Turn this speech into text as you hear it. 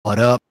What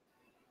up?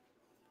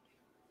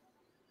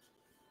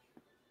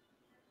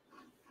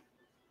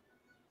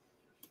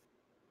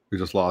 We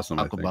just lost him,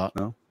 I think.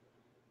 No?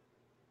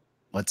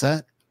 What's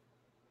that?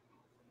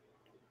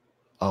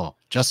 Oh,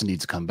 Justin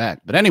needs to come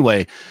back. But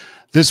anyway,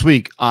 this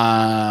week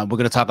we're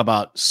going to talk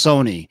about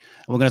Sony.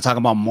 We're going to talk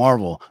about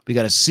Marvel. We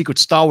got a secret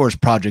Star Wars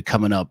project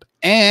coming up.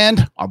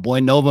 And our boy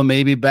Nova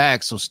may be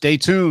back, so stay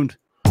tuned.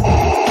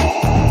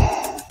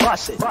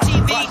 Bust it.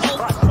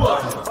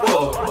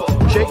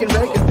 Shake and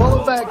bake and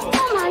pull it back.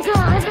 Oh my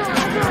God.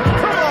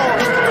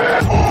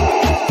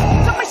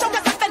 Somebody show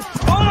us something.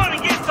 Hold on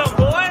and get some,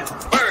 boys.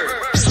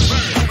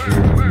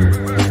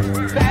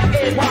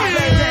 That is why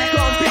they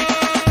gonna be.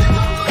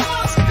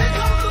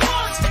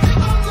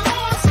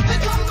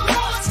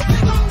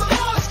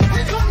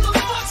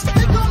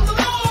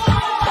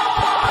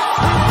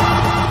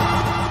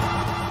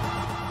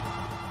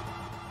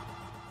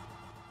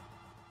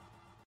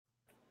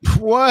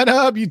 What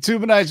up,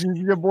 YouTube Nation?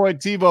 Your boy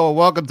TiVo.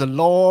 Welcome to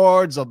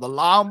Lords of the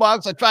Long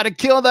Box. I tried to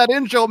kill that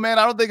intro, man.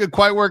 I don't think it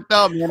quite worked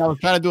out, man. I was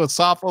trying to do a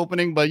soft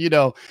opening, but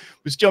we're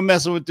still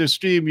messing with the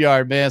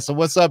StreamYard, man. So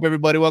what's up,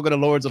 everybody? Welcome to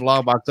Lords of the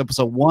Long Box,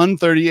 episode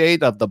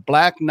 138 of the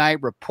Black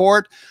Knight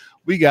Report.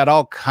 We got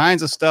all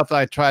kinds of stuff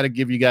I try to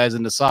give you guys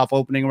in the soft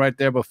opening right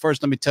there. But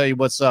first, let me tell you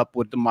what's up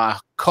with my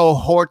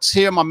cohorts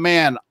here. My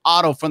man,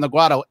 Otto from the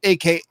Grotto,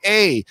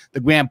 a.k.a. the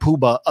Grand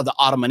Poobah of the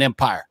Ottoman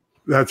Empire.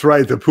 That's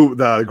right. The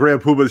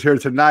Grand Poobah is here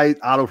tonight.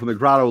 Otto from the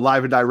Grotto,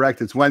 live and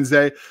direct. It's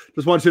Wednesday.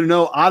 Just want you to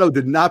know, Otto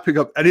did not pick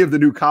up any of the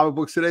new comic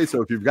books today.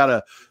 So if you've got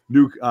a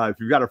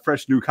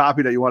fresh new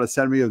copy that you want to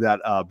send me of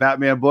that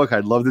Batman book,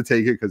 I'd love to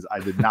take it because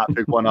I did not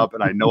pick one up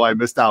and I know I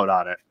missed out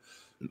on it.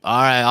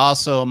 All right.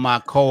 Also, my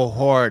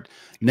cohort,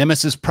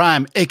 Nemesis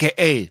Prime,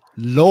 a.k.a.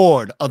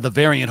 Lord of the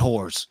Variant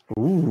Whores.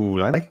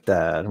 Ooh, I like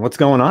that. What's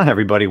going on,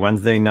 everybody?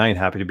 Wednesday night.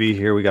 Happy to be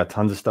here. We got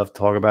tons of stuff to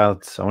talk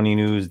about. Sony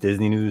news,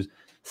 Disney news,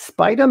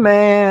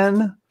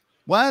 Spider-Man.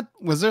 What?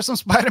 Was there some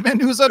Spider-Man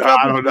news? I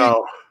don't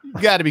know. You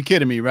got to be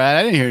kidding me, right?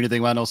 I didn't hear anything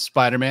about no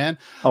Spider-Man.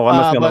 Oh, I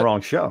must be on the wrong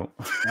show.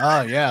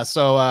 Oh, yeah.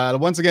 So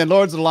once again,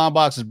 Lords of the Long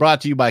Box is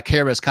brought to you by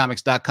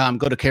KRSComics.com.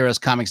 Go to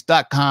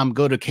KRSComics.com.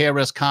 Go to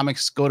KRS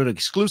Comics. Go to the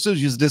exclusives.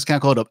 Use the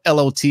discount code of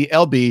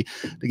LOTLB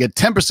to get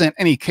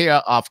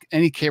 10% off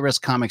any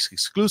KRS Comics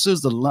exclusives.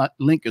 The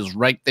link is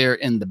right there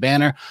in the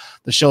banner.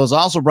 The show is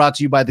also brought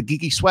to you by the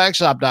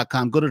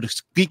GeekySwagShop.com. Go to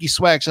the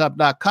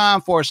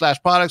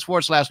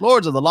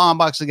GeekySwagShop.com/products/Lords of the Long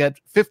Box to get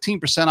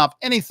 15% off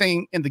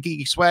anything in the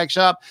Geeky Swag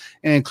Shop,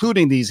 and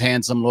including these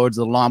handsome Lords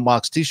of the Long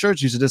Box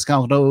t-shirts. Use the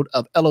discount code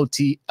of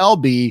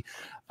LOTLB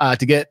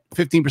to get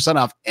 15%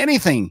 off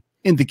anything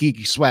in the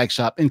Geeky Swag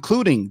Shop,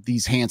 including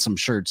these handsome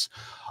shirts.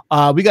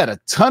 We got a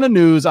ton of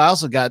news. I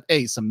also got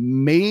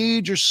some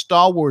major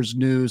Star Wars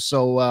news.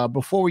 So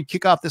before we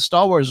kick off this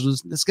Star Wars,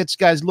 let's get you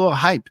guys a little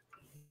hype.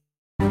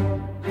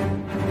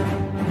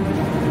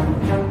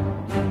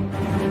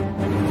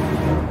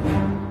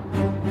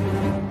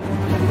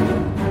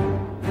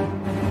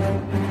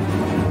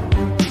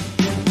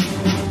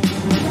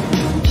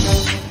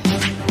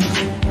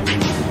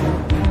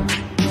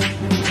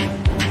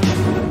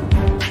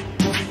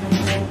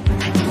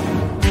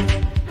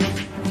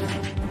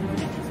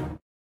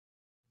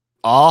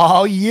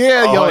 Oh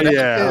yeah, yo,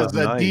 that is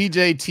a nice.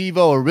 DJ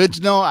TiVo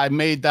original. I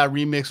made that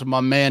remix with my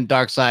man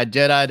Dark Side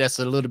Jedi. That's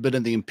a little bit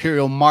of the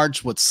Imperial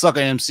March with Sucker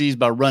MCs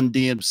by Run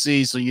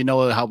DMC. So you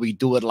know how we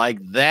do it like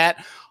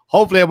that.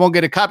 Hopefully I won't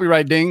get a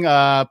copyright ding.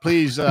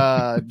 Please,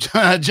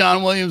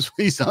 John Williams,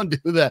 please don't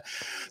do that.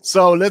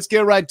 So let's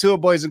get right to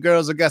it, boys and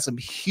girls. I got some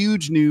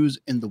huge news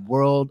in the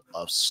world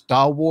of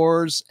Star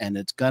Wars, and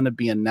it's going to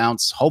be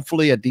announced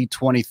hopefully at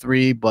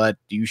D23, but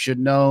you should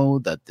know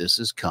that this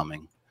is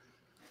coming.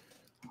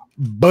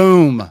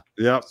 Boom.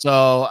 Yep.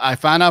 So I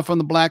found out from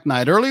the Black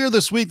Knight earlier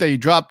this week that he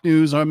dropped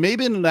news, or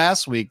maybe in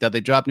last week that they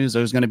dropped news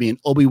there was going to be an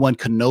Obi-Wan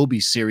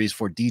Kenobi series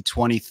for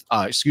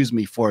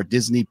for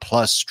Disney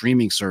Plus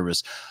streaming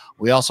service.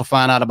 We also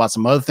found out about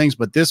some other things,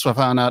 but this I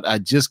found out, I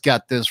just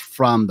got this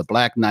from the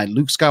Black Knight.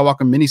 Luke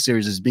Skywalker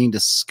miniseries is being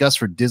discussed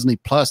for Disney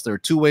Plus. There are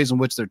two ways in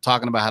which they're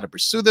talking about how to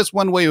pursue this.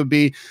 One way would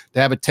be to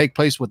have it take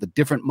place with a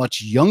different,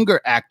 much younger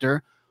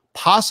actor,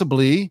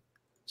 possibly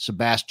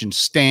Sebastian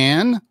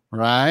Stan,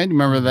 right?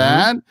 Remember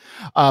that?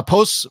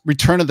 Post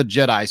Return of the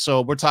Jedi.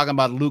 So we're talking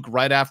about Luke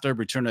right after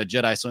Return of the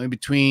Jedi. So in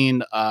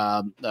between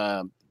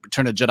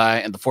Return of the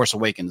Jedi and The Force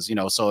Awakens,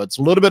 so it's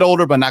a little bit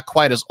older, but not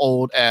quite as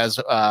old as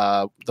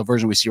the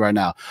version we see right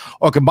now.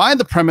 Or combine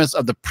the premise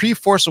of the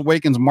pre-Force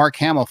Awakens Mark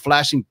Hamill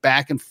flashing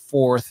back and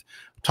forth,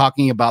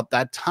 talking about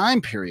that time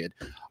period.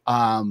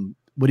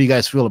 What do you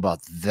guys feel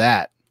about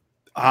that?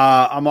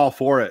 I'm all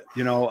for it.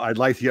 I'd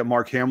like to get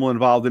Mark Hamill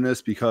involved in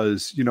this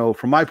because,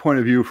 from my point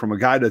of view, from a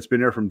guy that's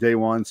been there from day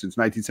one since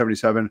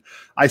 1977,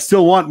 I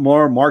still want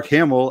more Mark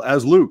Hamill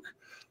as Luke.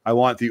 I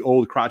want the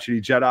old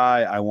crotchety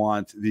Jedi. I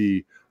want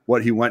the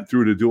what he went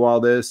through to do all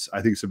this.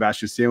 I think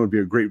Sebastian Stan would be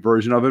a great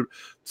version of it.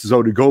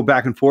 So to go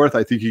back and forth,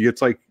 I think he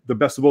gets like the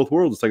best of both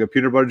worlds. It's like a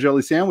peanut butter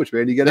jelly sandwich,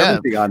 man. You get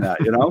everything on that,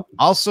 you know?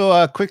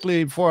 Also,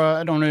 quickly, before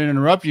I don't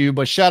interrupt you,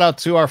 but shout out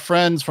to our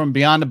friends from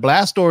Beyond the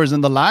Blast Doors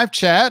in the live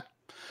chat.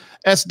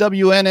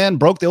 SWNN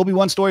broke the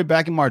Obi-Wan story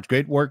back in March.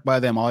 Great work by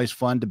them. Always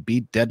fun to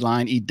beat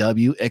Deadline,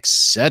 EW,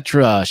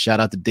 etc. Shout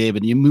out to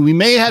David. We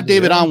may have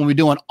David on when we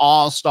do an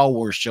all Star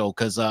Wars show,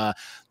 because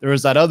there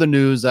is that other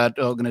news that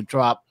are going to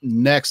drop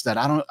next that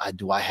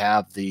I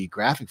have the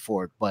graphic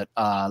for it, but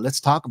let's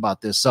talk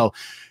about this. So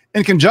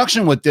in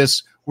conjunction with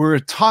this, we're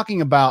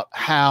talking about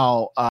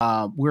how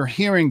we're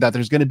hearing that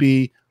there's going to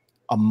be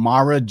a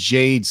Mara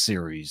Jade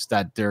series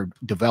that they're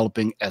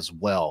developing as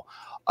well.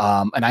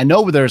 And I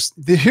know here's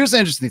the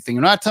interesting thing.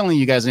 We're not telling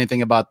you guys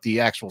anything about the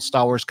actual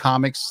Star Wars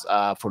comics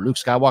for Luke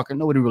Skywalker.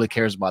 Nobody really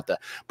cares about that.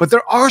 But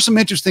there are some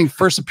interesting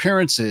first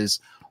appearances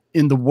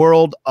in the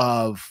world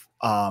of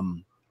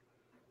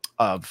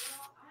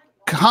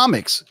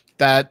comics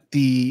that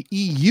the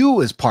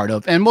EU is part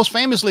of. And most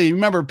famously,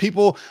 remember,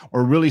 people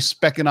were really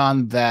specking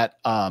on that.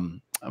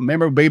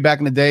 Remember way back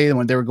in the day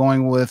when they were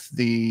going with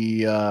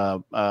the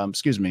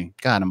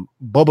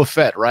Boba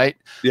Fett, right?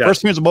 Yeah.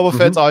 First appearance of Boba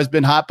Fett's always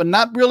been hot, but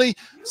not really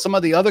some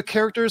of the other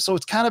characters. So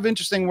it's kind of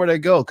interesting where they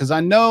go. Because I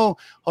know,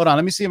 hold on,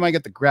 let me see if I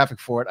get the graphic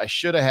for it. I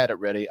should have had it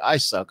ready. I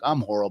suck. I'm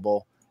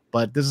horrible.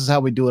 But this is how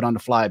we do it on the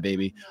fly,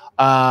 baby.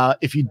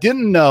 If you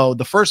didn't know,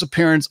 the first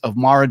appearance of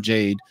Mara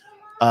Jade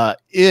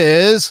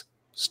is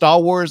Star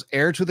Wars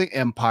Heir to the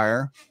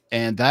Empire.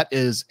 And that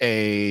is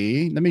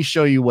let me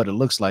show you what it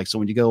looks like. So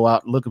when you go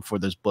out looking for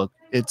this book,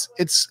 it's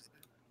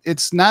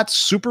not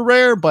super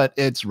rare, but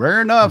it's rare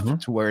enough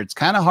to where it's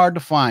kind of hard to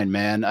find,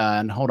 man.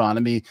 And hold on,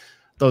 let me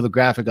throw the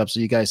graphic up so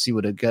you guys see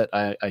what it get.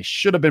 I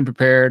should have been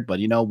prepared,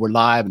 but we're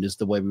live and this is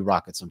the way we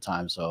rock it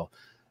sometimes. So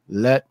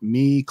let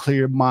me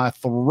clear my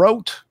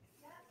throat.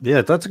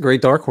 Yeah, that's a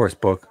great Dark Horse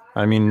book.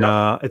 I mean,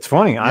 it's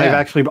funny. Yeah.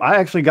 I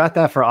actually got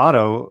that for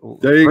Otto.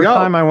 There you go. First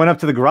time I went up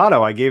to the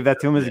grotto, I gave that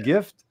to him as a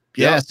gift.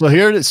 Yeah, so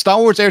here it is, Star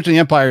Wars Heir to the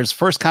Empire's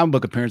first comic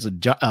book appearance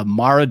of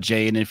Mara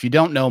Jade. And if you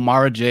don't know,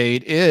 Mara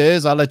Jade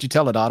is, I'll let you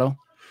tell it, Otto.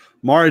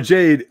 Mara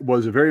Jade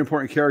was a very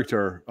important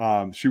character.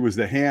 She was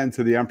the hand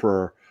to the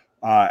Emperor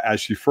as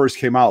she first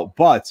came out.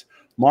 But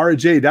Mara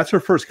Jade, that's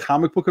her first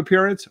comic book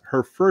appearance.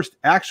 Her first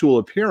actual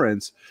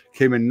appearance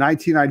came in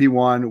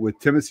 1991 with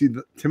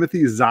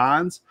Timothy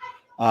Zahn's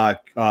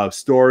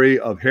story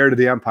of Heir to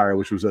the Empire,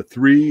 which was a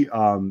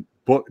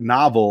 3-book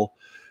novel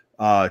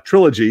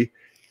trilogy.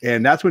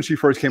 And that's when she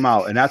first came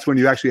out. And that's when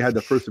you actually had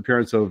the first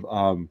appearance of,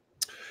 of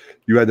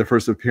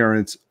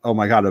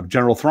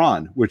General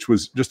Thrawn, which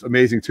was just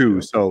amazing too.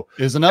 So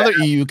there's another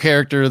EU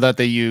character that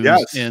they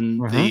use in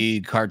the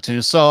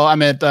cartoon. So I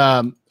mean,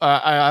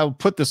 I'll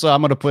put this,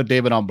 I'm going to put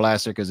David on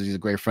blaster because he's a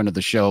great friend of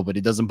the show, but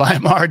he doesn't buy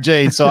Mara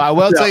Jade. So I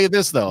will tell you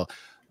this though.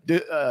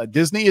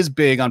 Disney is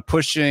big on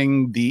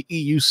pushing the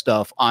EU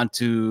stuff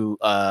onto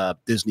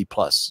Disney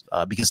Plus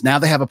because now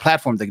they have a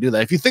platform that can do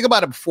that. If you think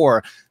about it,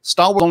 before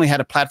Star Wars only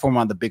had a platform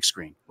on the big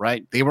screen,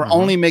 right? They were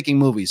only making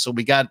movies, so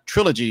we got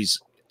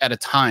trilogies at a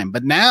time.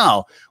 But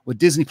now with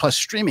Disney Plus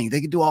streaming,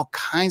 they can do all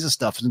kinds of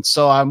stuff. And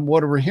so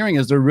what we're hearing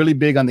is they're really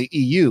big on the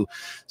EU.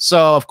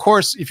 So of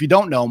course, if you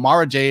don't know,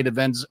 Mara Jade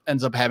ends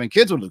up having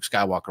kids with Luke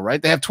Skywalker,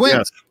 right? They have twins.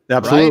 Yes,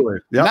 absolutely.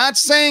 Right? Yep. Not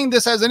saying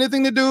this has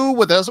anything to do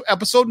with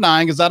episode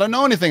 9, because I don't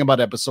know anything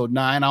about episode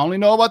 9. I only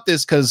know about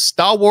this because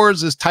Star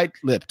Wars is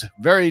tight-lipped,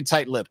 very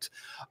tight-lipped.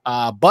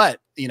 But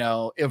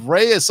if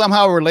Rey is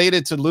somehow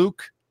related to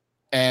Luke,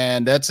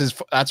 and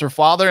that's her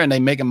father, and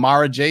they make a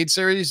Mara Jade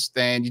series,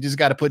 then you just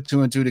got to put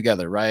 2 and 2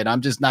 together, right?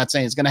 I'm just not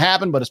saying it's going to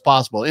happen, but it's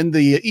possible. In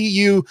the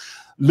EU,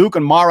 Luke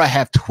and Mara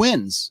have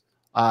twins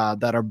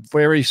that are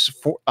very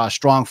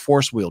strong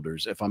force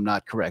wielders, if I'm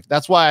not correct.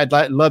 That's why I'd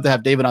love to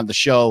have David on the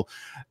show,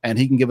 and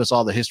he can give us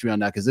all the history on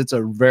that, because it's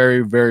a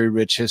very, very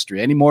rich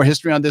history. Any more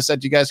history on this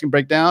that you guys can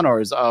break down,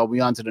 or are we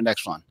on to the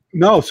next one?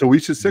 No, so we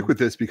should stick with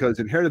this because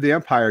in Heir to the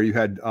Empire, you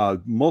had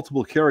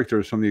multiple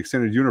characters from the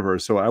extended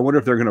universe. So I wonder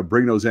if they're going to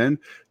bring those in.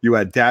 You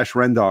had Dash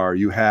Rendar,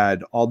 you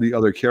had all the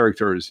other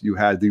characters, you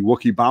had the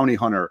Wookiee bounty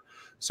hunter.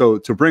 So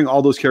to bring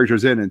all those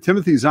characters in, and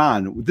Timothy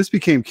Zahn, this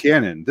became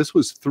canon. This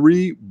was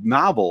 3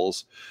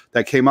 novels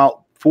that came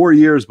out 4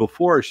 years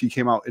before she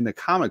came out in the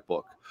comic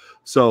book.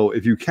 So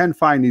if you can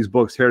find these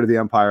books, Heir to the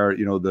Empire,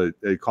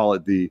 they call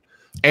it the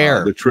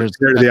Heir. The Heir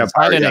to the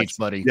Empire. Yes.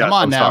 Buddy. Yes, Come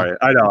on now. Sorry.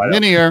 I know.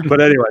 Linear.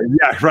 But anyway,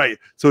 yeah, right.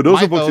 So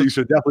those are books that you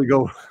should definitely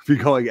be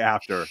going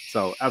after.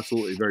 So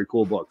absolutely, very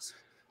cool books.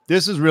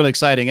 This is really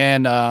exciting,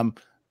 and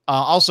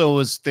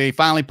also they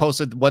finally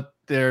posted what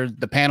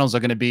the panels are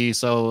going to be.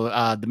 So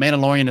The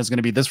Mandalorian is going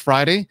to be this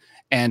Friday,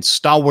 and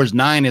Star Wars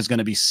 9 is going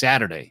to be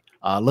Saturday.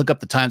 Look up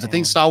the times. I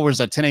think Star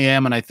Wars at 10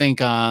 a.m. and I think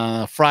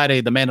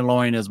Friday The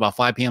Mandalorian is about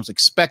 5 p.m. So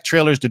expect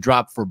trailers to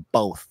drop for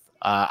both.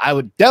 I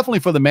would definitely,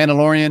 for The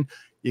Mandalorian,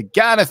 you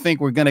gotta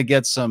think we're gonna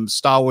get some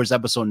Star Wars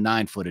Episode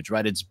 9 footage,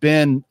 right? It's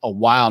been a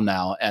while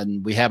now,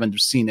 and we haven't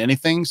seen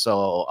anything,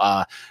 so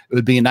it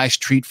would be a nice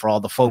treat for all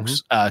the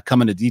folks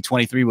coming to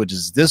D23, which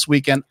is this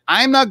weekend.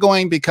 I'm not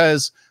going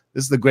because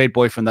This is the great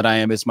boyfriend that I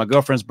am. It's my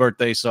girlfriend's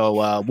birthday,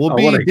 so we'll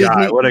be what a Disney.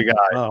 guy! What a guy!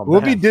 Oh,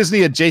 We'll man. be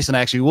Disney adjacent,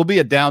 actually. We'll be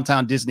at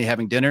downtown Disney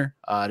having dinner.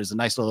 There's a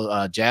nice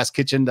little jazz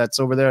kitchen that's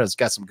over there. It's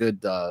got some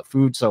good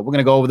food. So we're going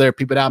to go over there,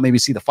 peep it out, maybe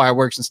see the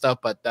fireworks and stuff,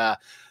 but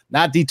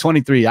not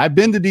D23. I've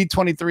been to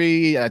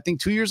D23, I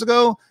think 2 years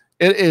ago.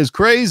 It is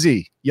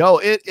crazy. Yo,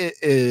 it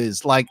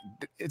is like,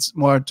 it's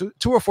more 2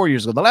 or 4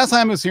 years ago. The last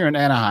time I was here in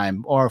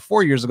Anaheim, or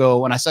 4 years ago,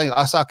 when I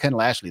saw Ken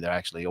Lashley there,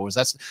 actually. Or was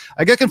that,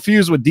 I get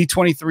confused with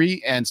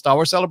D23 and Star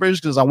Wars Celebration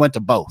because I went to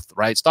both,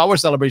 right? Star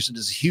Wars Celebration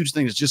is a huge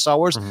thing. It's just Star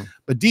Wars.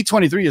 But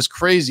D23 is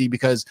crazy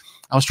because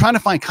I was trying to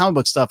find comic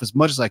book stuff as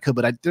much as I could,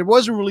 but there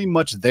wasn't really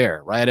much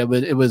there, right?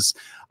 It was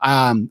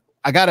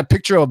I got a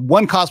picture of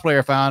one cosplayer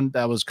I found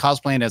that was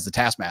cosplaying as the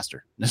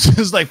Taskmaster. This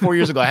was like 4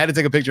 years ago. I had to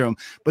take a picture of him,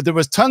 but there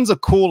was tons of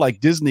cool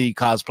like Disney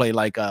cosplay.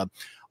 Like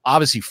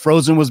obviously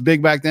Frozen was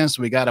big back then,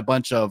 so we got a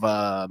bunch of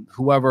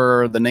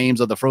whoever the names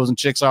of the Frozen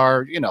chicks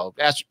are. You know,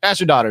 ask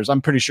your daughters.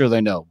 I'm pretty sure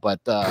they know, but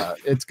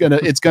it's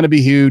gonna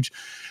be huge.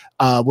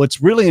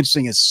 What's really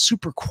interesting is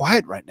super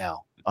quiet right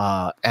now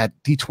at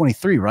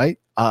D23, right?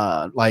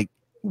 Like,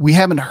 we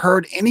haven't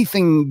heard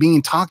anything being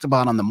talked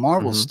about on the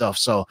Marvel stuff.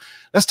 So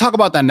let's talk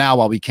about that now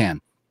while we can.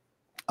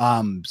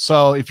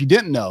 So if you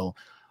didn't know,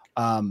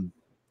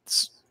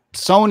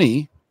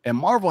 Sony and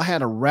Marvel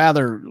had a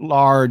rather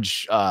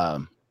large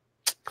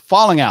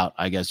falling out,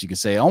 I guess you could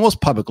say,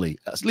 almost publicly,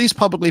 at least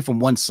publicly from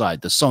one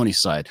side, the Sony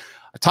side.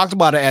 I talked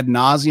about it ad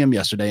nauseum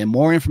yesterday, and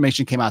more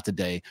information came out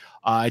today.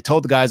 I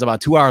told the guys about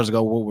 2 hours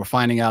ago we're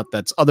finding out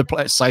that other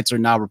sites are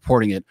now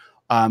reporting it.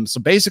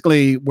 So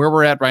basically, where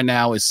we're at right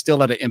now is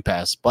still at an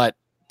impasse, but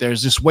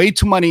there's just way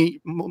too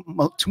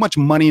much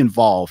money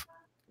involved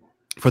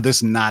for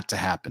this not to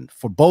happen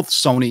for both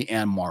Sony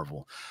and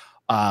Marvel.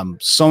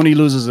 Sony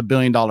loses $1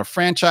 billion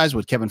franchise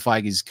with Kevin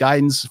Feige's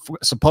guidance.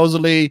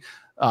 Supposedly,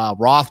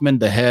 Rothman,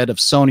 the head of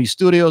Sony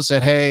Studios,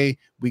 said, "Hey,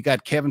 we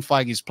got Kevin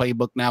Feige's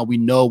playbook now. We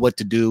know what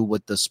to do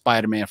with the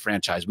Spider-Man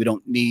franchise. We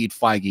don't need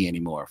Feige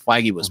anymore."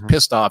 Feige was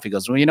pissed off. He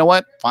goes, "Well, you know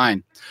what?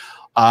 Fine."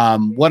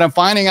 What I'm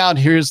finding out,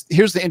 here's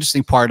the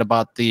interesting part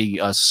about the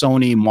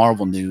Sony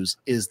Marvel news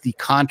is the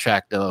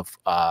contract of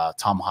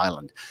Tom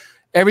Holland.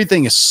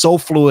 Everything is so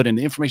fluid and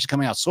the information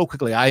coming out so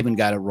quickly. I even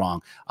got it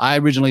wrong. I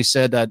originally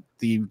said that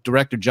the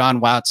director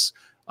John Watts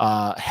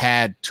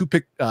had two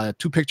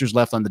pictures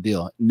left on the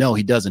deal. No,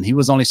 he doesn't. He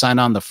was only signed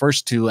on the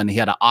first two, and he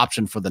had an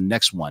option for the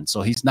next one,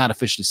 so he's not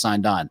officially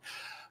signed on.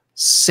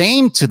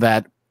 Same to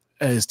that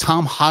is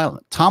Tom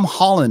Holland. Tom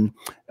Holland,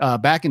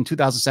 back in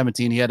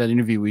 2017, he had an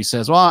interview where he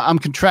says, "Well, I'm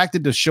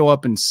contracted to show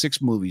up in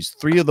 6 movies,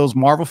 3 of those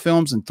Marvel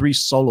films and 3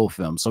 solo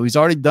films." So he's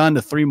already done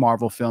the 3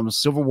 Marvel films,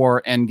 Civil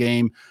War,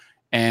 Endgame,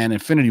 and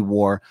Infinity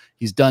War.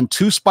 He's done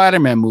 2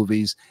 Spider-Man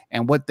movies,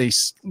 and what the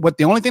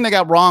only thing they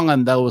got wrong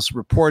on those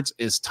reports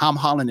is Tom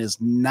Holland is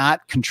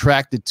not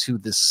contracted to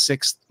the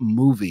 6th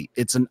movie.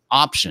 It's an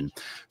option.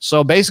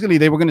 So basically,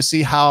 they were going to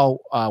see how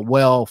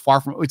well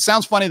Far From. It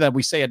sounds funny that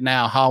we say it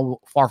now, how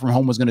Far From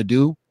Home was going to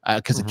do,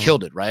 because it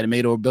killed it, right? It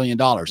made over $1 billion.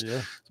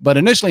 Yeah. But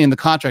initially in the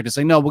contract, they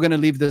say, no, we're going to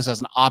leave this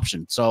as an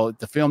option. So if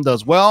the film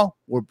does well,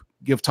 we'll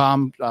give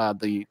Tom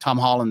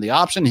Holland the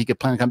option. He could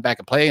plan to come back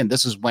and play. And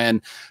this is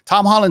when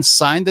Tom Holland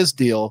signed this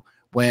deal,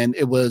 when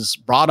it was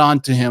brought on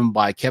to him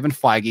by Kevin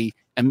Feige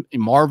and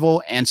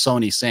Marvel and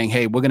Sony, saying,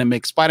 "Hey, we're going to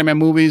make Spider-Man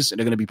movies, and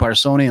they're going to be part of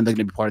Sony, and they're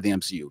going to be part of the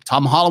MCU."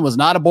 Tom Holland was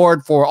not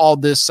aboard for all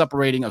this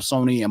separating of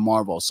Sony and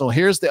Marvel. So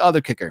here's the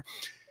other kicker.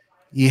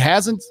 He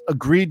hasn't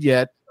agreed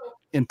yet,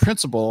 in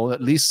principle,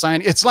 at least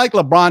sign. It's like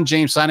LeBron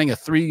James signing a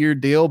 3-year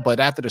deal, but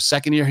after the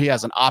 2nd year, he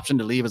has an option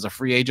to leave as a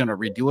free agent or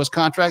redo his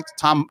contract.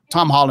 Tom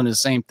Holland is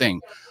the same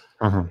thing.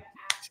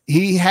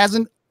 He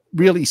hasn't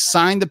really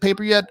signed the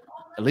paper yet,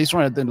 at least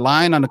on the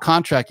line on the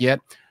contract yet.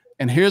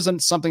 And here's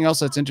something else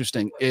that's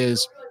interesting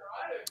is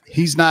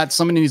he's not,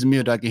 somebody needs a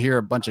mute. I can hear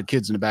a bunch of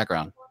kids in the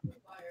background.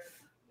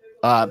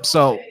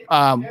 So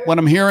what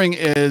I'm hearing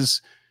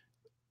is,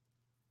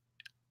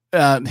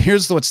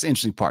 here's what's the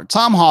interesting part.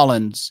 Tom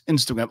Holland's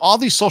Instagram, all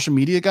these social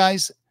media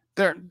guys,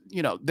 they're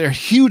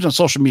huge on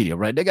social media,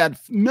 right? They got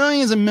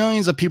millions and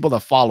millions of people that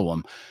follow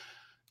them.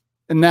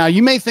 And now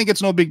you may think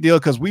it's no big deal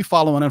because we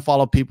follow and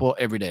unfollow people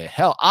every day.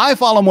 Hell, I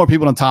follow more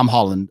people than Tom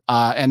Holland.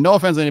 And no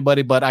offense to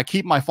anybody, but I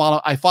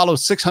follow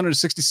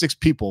 666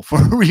 people for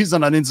a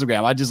reason on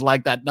Instagram. I just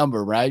like that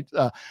number, right?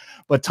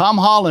 But Tom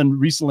Holland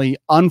recently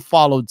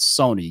unfollowed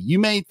Sony. You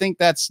may think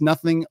that's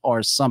nothing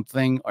or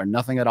something or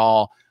nothing at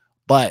all,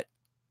 but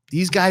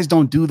these guys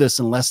don't do this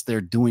unless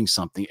they're doing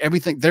something.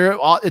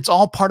 It's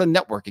all part of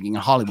networking in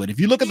Hollywood. If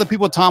you look at the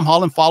people Tom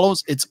Holland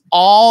follows, it's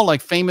all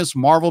like famous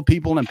Marvel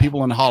people and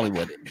people in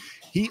Hollywood.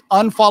 He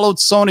unfollowed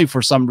Sony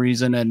for some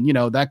reason, and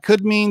that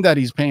could mean that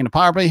he's paying a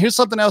power play. Here's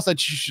something else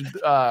that you should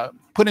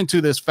put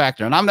into this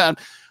factor, and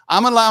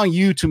I'm allowing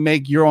you to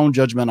make your own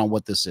judgment on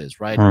what this is,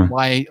 right?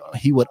 Why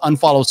he would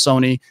unfollow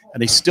Sony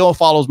and he still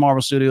follows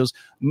Marvel Studios.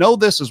 Know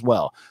this as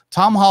well.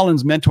 Tom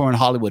Holland's mentor in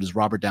Hollywood is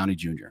Robert Downey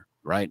Jr.,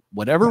 right?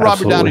 Whatever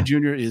Absolutely. Robert Downey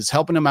Jr. is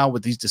helping him out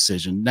with these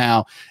decisions.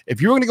 Now,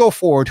 if you're going to go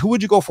forward, who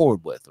would you go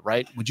forward with,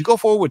 right? Would you go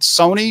forward with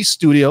Sony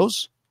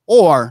Studios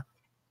or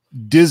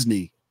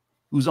Disney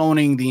who's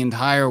owning the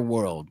entire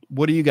world.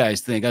 What do you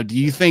guys think? Do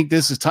you think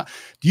this is do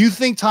you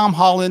think Tom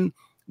Holland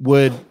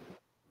would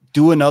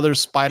do another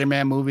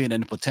Spider-Man movie and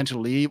then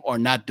potentially leave, or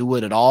not do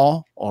it at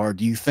all? Or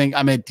do you think,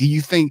 I mean, do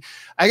you think,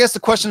 I guess the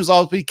question is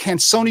always be, can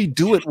Sony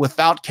do it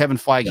without Kevin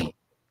Feige?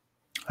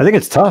 I think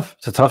it's tough.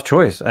 It's a tough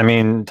choice. I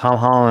mean, Tom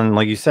Holland,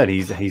 like you said,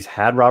 he's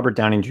had Robert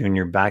Downey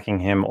Jr. backing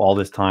him all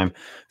this time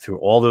through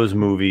all those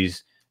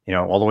movies, you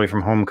know, all the way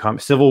from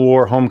Civil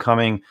War,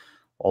 Homecoming,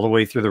 all the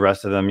way through the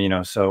rest of them, you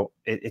know. So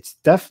it's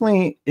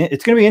definitely,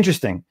 it's going to be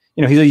interesting.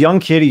 You know, he's a young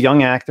kid, a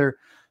young actor.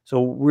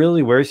 So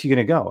really, where is he going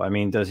to go? I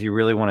mean, does he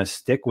really want to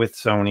stick with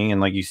Sony? And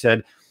like you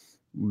said,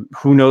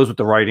 who knows what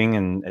the writing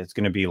and it's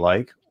going to be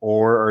like?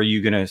 Or are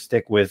you going to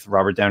stick with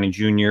Robert Downey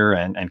Jr.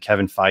 and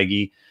Kevin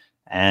Feige?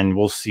 And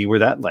we'll see where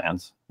that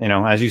lands. You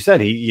know, as you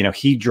said,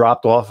 he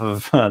dropped off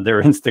of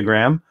their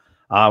Instagram.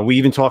 We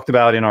even talked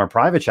about in our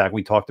private chat,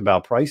 we talked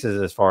about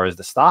prices as far as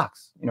the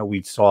stocks. You know,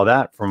 we saw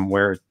that from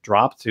where it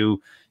dropped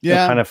to, you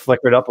know, kind of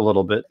flickered up a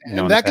little bit. You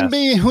know, and that can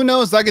be, who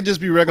knows, that could just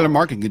be regular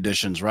market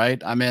conditions,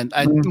 right? I mean,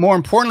 more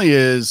importantly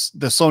is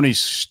the Sony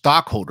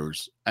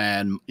stockholders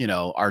and, you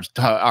know,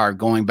 are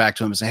going back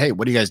to him and saying, hey,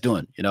 what are you guys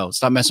doing? You know,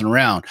 stop messing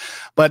around.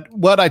 But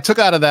what I took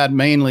out of that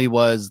mainly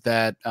was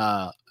that,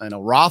 you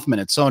know, Rothman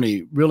at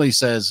Sony really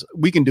says,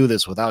 we can do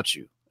this without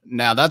you.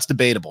 Now that's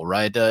debatable,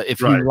 right?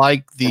 If you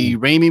like the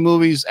Raimi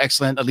movies,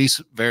 excellent, at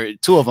least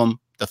two of them.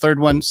 The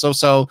third one,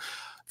 so.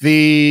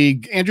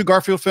 The Andrew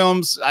Garfield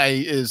films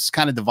is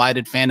kind of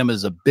divided. Fandom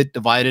is a bit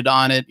divided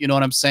on it. You know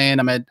what I'm saying?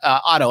 I mean,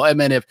 Otto, I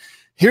mean, if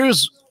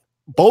here's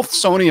both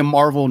Sony and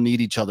Marvel need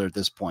each other at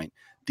this point.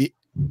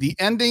 The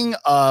ending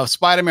of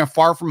Spider-Man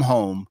Far From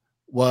Home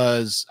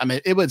was, I mean,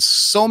 it was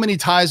so many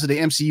ties to the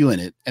MCU in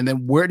it. And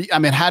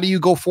then how do you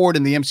go forward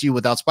in the MCU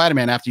without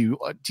Spider-Man after you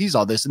tease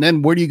all this? And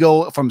then where do you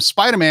go from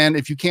Spider-Man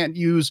if you can't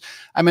use,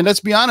 I mean, let's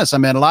be honest. I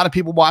mean, a lot of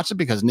people watched it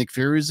because Nick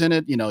Fury's in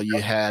it. You know, you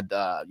had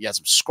some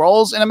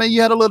Skrulls, and I mean, you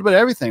had a little bit of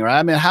everything, right?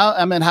 I mean,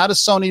 how does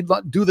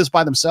Sony do this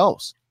by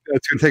themselves?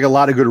 It's going to take a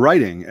lot of good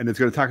writing, and it's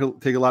going to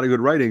take a lot of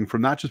good writing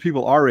from not just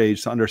people our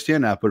age to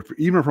understand that, but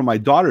even from my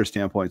daughter's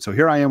standpoint. So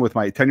here I am with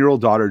my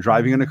 10-year-old daughter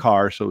driving in a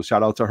car. So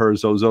shout out to her,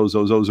 Zozo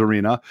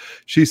Zarina.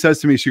 She says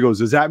to me, she goes,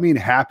 does that mean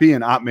Happy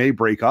and Aunt May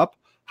break up?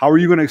 How are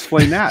you going to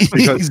explain that?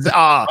 Because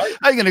how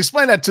are you going to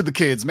explain that to the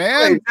kids,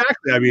 man?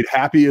 Exactly. I mean,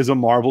 Happy is a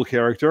Marvel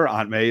character.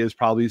 Aunt May is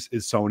probably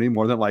Sony,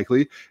 more than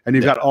likely. And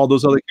you've got all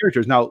those other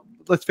characters. Now,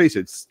 let's face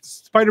it,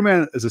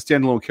 Spider-Man is a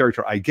standalone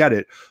character. I get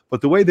it. But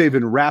the way they've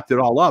wrapped it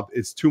all up,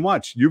 it's too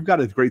much. You've got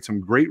to create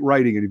some great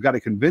writing, and you've got to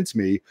convince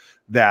me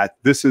that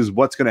this is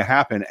what's going to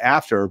happen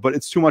after. But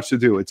it's too much to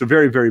do. It's a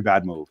very, very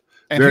bad move.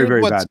 And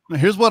very bad.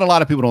 Here's what a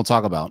lot of people don't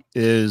talk about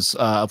is,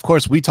 of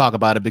course, we talk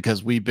about it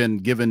because we've been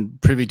given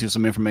privy to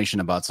some information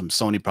about some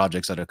Sony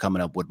projects that are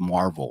coming up with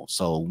Marvel.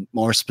 So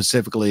more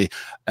specifically,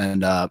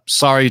 and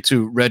sorry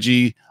to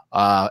Reggie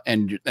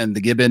and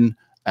the Gibbon,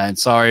 and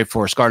sorry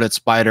for Scarlet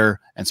Spider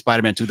and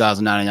Spider-Man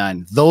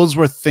 2099. Those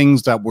were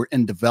things that were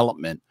in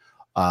development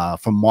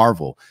from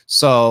Marvel.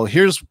 So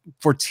here's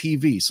for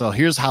TV. So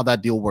here's how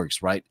that deal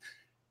works, right?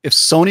 If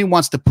Sony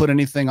wants to put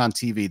anything on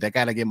TV, they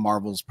got to get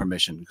Marvel's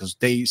permission, because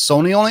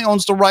Sony only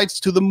owns the rights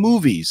to the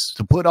movies,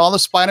 to put all the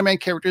Spider-Man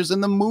characters in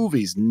the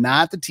movies,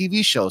 not the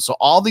TV show. So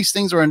all these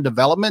things are in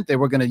development. They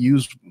were going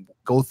to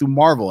go through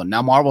Marvel, and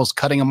now Marvel's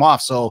cutting them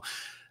off. So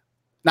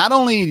not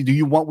only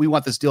do we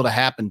want this deal to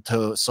happen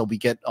so we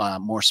get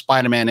more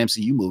Spider-Man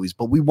MCU movies,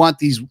 but we want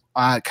these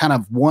kind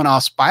of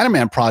one-off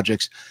Spider-Man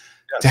projects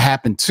to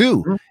happen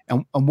too.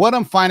 And what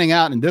I'm finding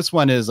out, and this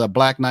one is a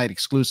Black Knight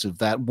exclusive,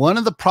 that one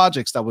of the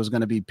projects that was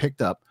going to be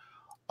picked up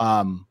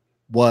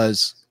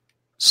was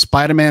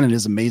Spider-Man and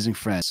His Amazing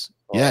Friends.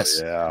 Yes.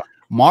 Yeah.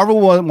 Marvel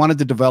wanted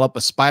to develop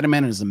a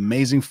Spider-Man and His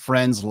Amazing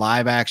Friends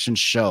live action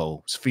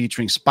show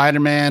featuring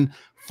Spider-Man,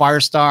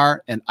 Firestar,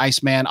 and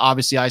Iceman.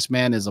 Obviously,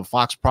 Iceman is a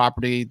Fox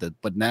property,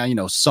 but now, you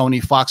know,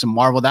 Sony, Fox, and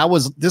Marvel.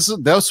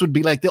 This would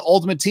be like the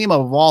ultimate team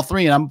of all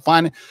three. And I'm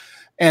finding,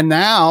 and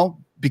now,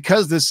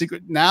 because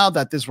now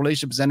that this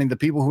relationship is ending, the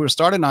people who are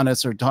starting on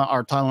this are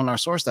telling our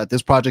source that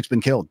this project's been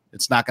killed.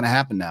 It's not going to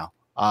happen now.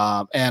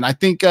 And I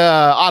think,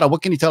 Otto,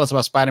 what can you tell us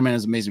about Spider-Man and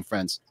His Amazing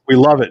Friends? We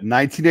love it.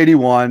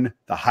 1981,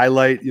 the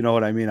highlight, you know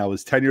what I mean? I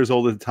was 10 years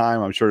old at the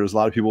time. I'm sure there's a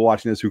lot of people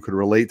watching this who could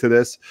relate to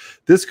this.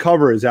 This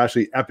cover is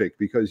actually epic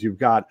because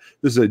this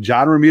is a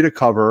John Romita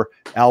cover.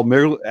 Al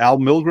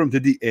Milgrom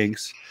did the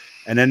inks,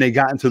 and then they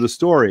got into the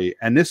story.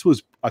 And this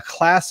was a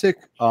classic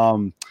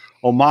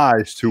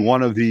homage to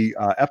one of the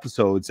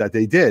episodes that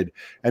they did,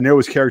 and there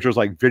was characters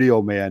like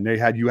Video Man.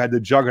 You had the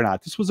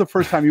Juggernaut. This was the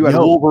first time you had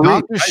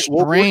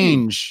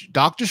Wolverine.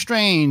 Doctor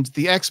Strange,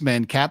 the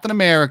X-Men, Captain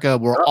America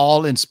were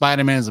all in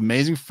Spider-Man's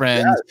Amazing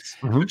Friends. Yes.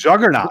 The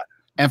Juggernaut.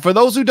 And for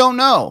those who don't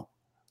know,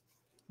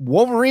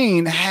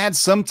 Wolverine had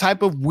some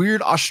type of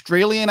weird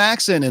Australian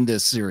accent in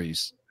this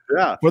series.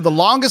 Yeah. For the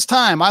longest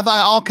time, I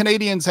thought all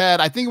Canadians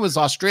had, I think it was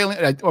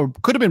Australian or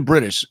could have been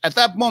British. At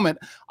that moment,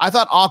 I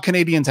thought all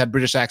Canadians had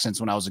British accents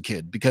when I was a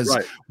kid because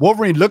Right.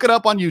 Wolverine, look it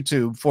up on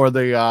YouTube for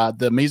the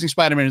Amazing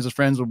Spider-Man is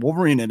friends with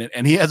Wolverine in it,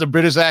 and he has a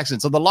British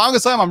accent. So the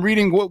longest time I'm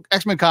reading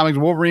X-Men comics,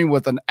 Wolverine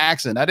with an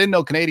accent. I didn't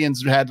know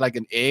Canadians had like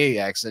an A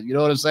accent. You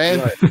know what I'm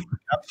saying? Right.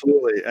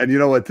 Absolutely. And you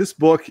know what? This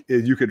book,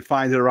 you can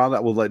find it around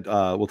that.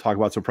 We'll talk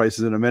about some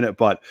prices in a minute,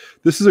 but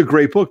this is a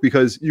great book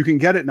because you can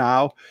get it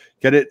now,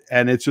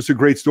 and it's just a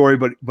great story,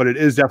 but it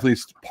is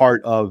definitely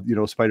part of, you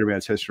know,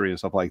 Spider-Man's history and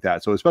stuff like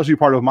that. So especially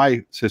part of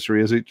my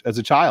history as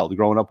a child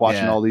growing up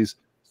watching all these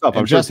stuff.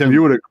 I'm sure, Tim,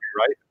 you would agree,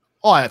 right?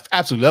 Oh, I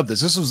absolutely love this.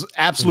 This was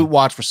absolute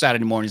watch for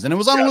Saturday mornings. And it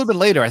was on a little bit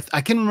later.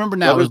 I can't remember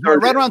now. It was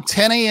right around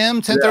 10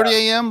 a.m., 10:30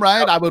 a.m.,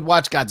 right? I would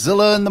watch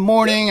Godzilla in the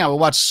morning. I would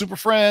watch Super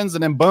Friends.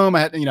 And then boom, I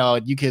had, you know,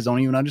 you kids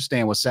don't even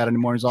understand what Saturday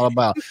morning is all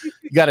about.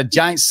 You got a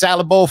giant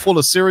salad bowl full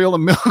of cereal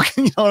and milk.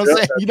 You know what I'm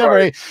saying? You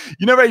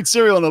never ate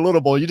cereal in a little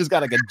bowl. You just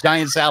got like a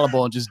giant salad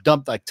bowl and just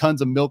dumped like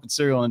tons of milk and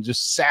cereal and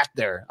just sat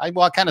there. I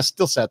kind of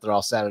still sat there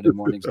all Saturday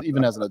mornings,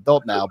 even as an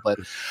adult now. But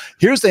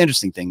here's the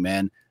interesting thing,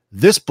 man.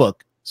 This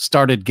book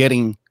started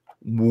getting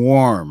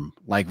warm,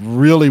 like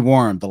really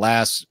warm, the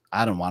last,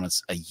 I don't want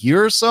to, a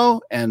year or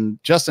so. And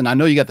Justin, I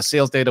know you got the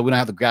sales data. We don't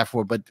have the graph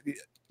for it, but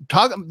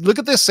look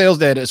at this sales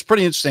data. It's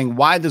pretty interesting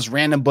why this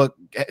random book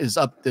is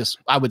up this,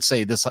 I would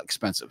say, this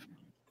expensive.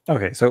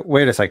 Okay, so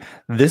wait a sec.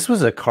 This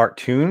was a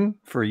cartoon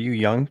for you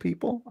young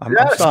people? I'm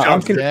Yes, sorry.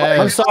 Justin.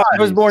 I'm sorry.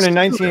 I was born in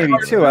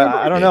 1982.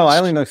 I don't know. I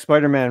only know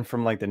Spider-Man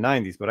from like the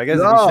 90s, but I guess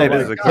if you say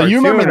this is a So cartoon. you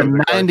remember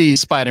the 90s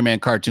Spider-Man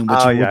cartoon, which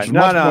was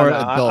much more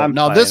adult.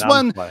 Now this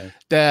one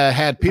that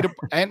had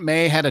Aunt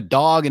May had a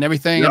dog and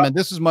everything. I mean,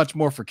 this is much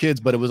more for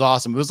kids, but it was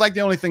awesome. It was like the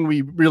only thing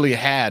we really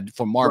had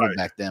for Marvel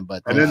back then.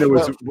 But and then there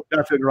was,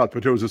 not to interrupt,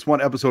 but there was this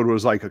one episode where it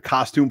was like a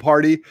costume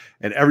party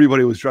and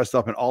everybody was dressed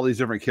up in all these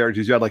different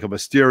characters. You had like a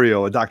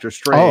Mysterio, a Doctor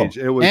Strange.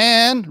 It was,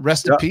 and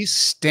rest in peace,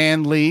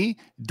 Stan Lee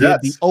did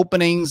the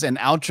openings and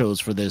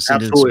outros for this.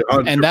 Absolutely,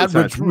 and that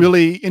would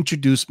really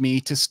introduced me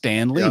to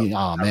Stan Lee.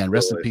 Oh man,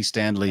 rest in peace,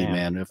 Stan Lee,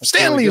 man.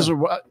 Stan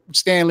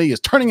Lee is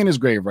turning in his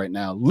grave right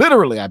now.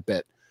 Literally, I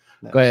bet.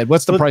 Go ahead.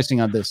 What's the pricing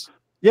on this?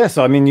 Yeah,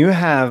 so I mean, you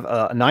have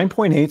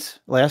 9.8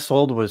 last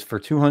sold was for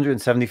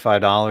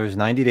 $275.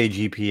 90-day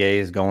GPA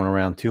is going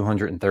around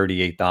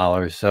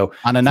 $238. So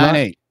on a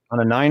 9.8. On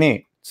a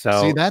 9.8.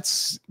 So see,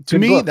 that's to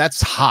me,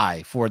 that's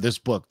high for this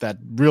book. That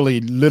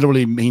really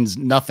literally means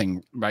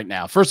nothing right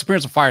now. First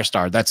appearance of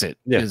Firestar, that's it.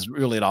 Yeah. Is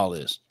really it all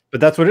is. But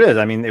that's what it is.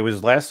 I mean, it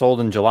was last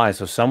sold in July,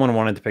 so someone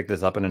wanted to pick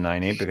this up in a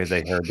 9.8 because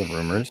they heard the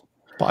rumors.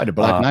 Probably the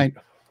Black Knight.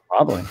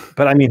 Probably.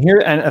 But I mean,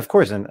 here, and of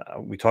course, and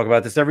we talk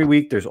about this every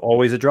week, there's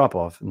always a drop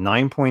off.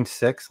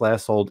 9.6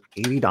 last sold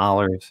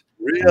 $80.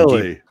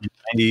 Really?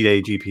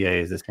 90-day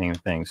GPA is the same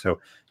thing. So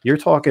you're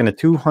talking a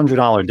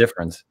 $200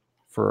 difference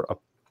for a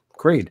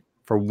grade,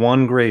 for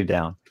one grade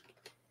down.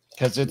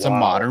 Because it's a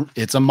modern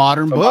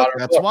book.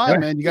 That's why,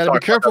 man. You got to be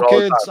careful,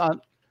 kids.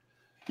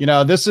 You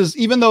know, this is,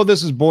 even though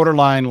this is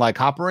borderline like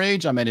Copper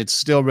Age, I mean, it's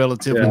still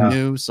relatively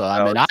new. So,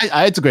 I mean,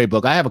 it's a great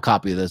book. I have a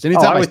copy of this.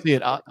 Anytime I see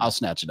it, I'll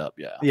snatch it up.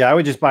 Yeah. Yeah. I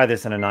would just buy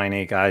this in a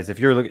 9.8, guys. If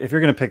you're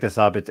going to pick this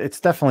up, it's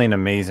definitely an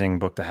amazing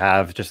book to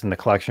have just in the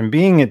collection,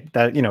 being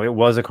that, you know, it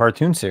was a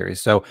cartoon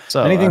series. So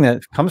anything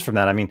that comes from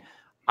that, I mean,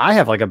 I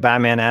have like a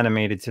Batman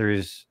animated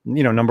series,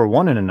 you know,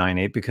 #1 in a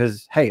 9.8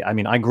 because, hey, I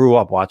mean, I grew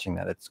up watching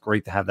that. It's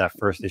great to have that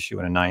first issue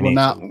in a 9.8.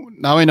 Well,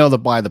 now we know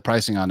the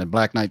pricing on it.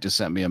 Black Knight just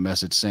sent me a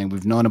message saying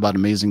we've known about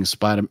Amazing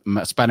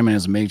Spider-Man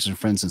as Amazing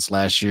Friend since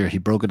last year. He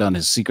broke it on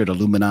his secret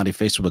Illuminati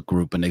Facebook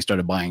group and they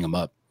started buying him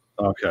up.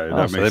 Okay,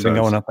 so they've been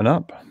going up and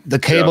up. The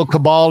cable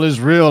cabal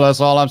is real. That's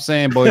all I'm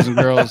saying, boys and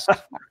girls.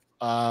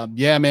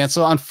 Yeah, man.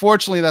 So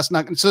unfortunately, that's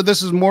not. So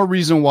this is more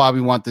reason why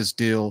we want this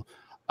deal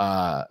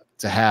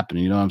to happen.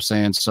 You know what I'm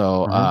saying?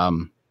 So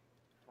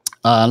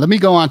let me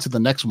go on to the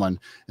next one.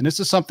 And this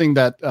is something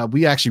that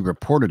we actually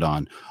reported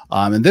on.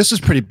 And this is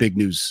pretty big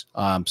news.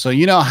 So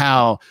you know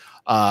how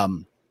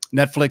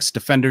Netflix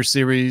Defenders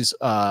series,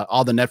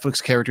 all the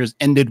Netflix characters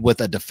ended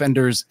with a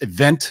Defenders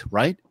event,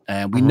 right?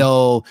 And we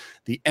know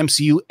the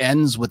MCU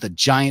ends with a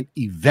giant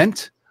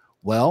event.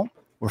 Well,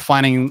 we're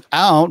finding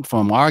out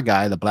from our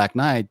guy, the Black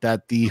Knight,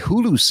 that the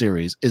Hulu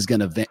series is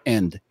going to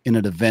end in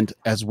an event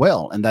as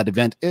well. And that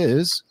event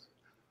is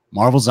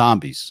Marvel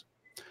Zombies.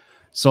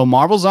 So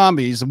Marvel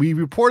Zombies, we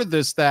reported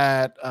this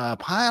that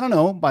I don't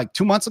know, like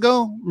 2 months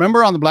ago.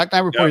 Remember on the Black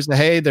Knight report, said,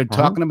 hey, they're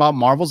talking about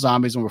Marvel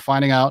Zombies, and we're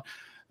finding out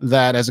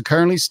that as it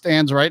currently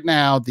stands right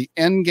now, the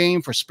end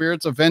game for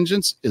Spirits of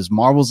Vengeance is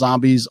Marvel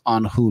Zombies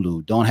on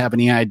Hulu. Don't have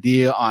any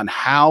idea on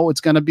how it's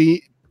going to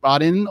be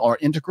brought in or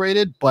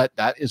integrated, but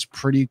that is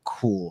pretty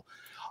cool.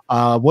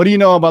 What do you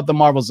know about the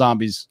Marvel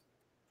Zombies?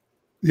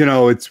 You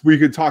know, we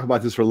could talk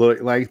about this for a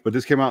little length, but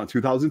this came out in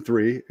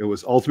 2003. It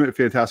was Ultimate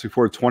Fantastic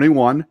Four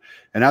 21,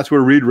 and that's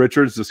where Reed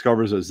Richards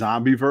discovers a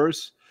zombie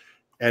verse,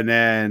 and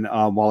then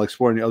while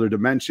exploring the other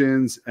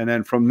dimensions, and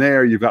then from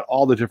there you've got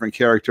all the different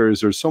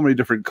characters. There's so many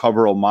different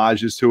cover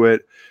homages to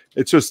it.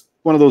 It's just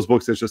one of those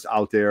books that's just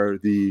out there.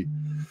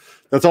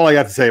 That's all I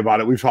got to say about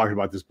it. We've talked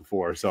about this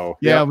before. So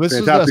yeah, this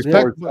is a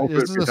spec,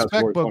 this is a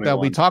spec book that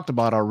we talked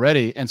about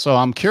already. And so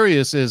I'm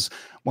curious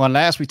when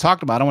last we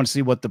talked about, I want to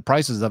see what the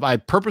prices of. I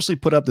purposely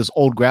put up this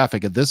old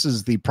graphic. If this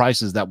is the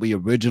prices that we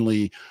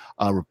originally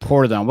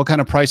reported on, what kind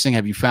of pricing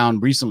have you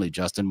found recently,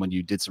 Justin, when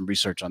you did some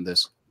research on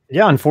this?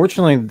 Yeah,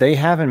 unfortunately, they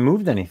haven't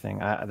moved anything.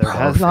 There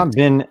has not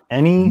been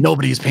any.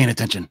 Nobody's paying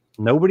attention.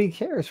 Nobody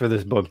cares for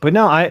this book. But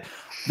no,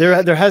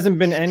 there hasn't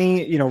been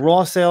any.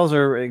 Raw sales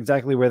are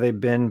exactly where they've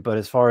been. But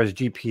as far as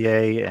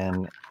GPA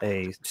and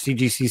a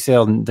CGC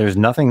sale, there's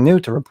nothing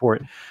new to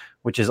report,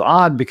 which is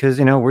odd because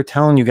we're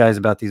telling you guys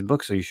about these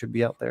books, so you should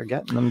be out there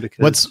getting them.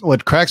 Because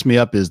what cracks me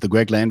up is the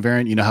Greg Land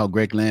variant. You know how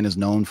Greg Land is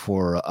known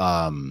for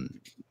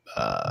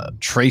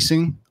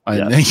tracing.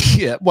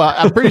 Yeah, well,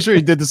 I'm pretty sure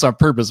he did this on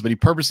purpose, but he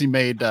purposely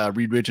made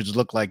Reed Richards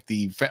look like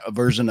the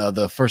version of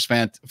the first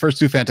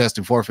two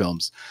Fantastic Four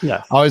films.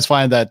 Yeah, I always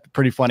find that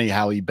pretty funny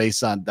how he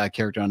based on that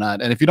character or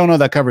not. And if you don't know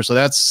that cover, so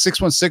that's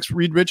 616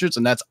 Reed Richards,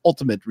 and that's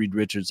Ultimate Reed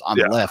Richards on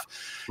the left.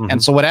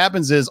 And so what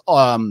happens is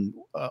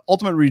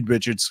Ultimate Reed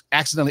Richards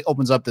accidentally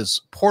opens up this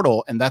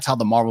portal, and that's how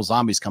the Marvel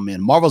Zombies come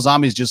in. Marvel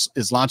Zombies just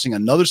is launching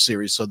another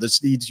series, so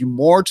this leads you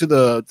more to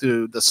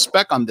the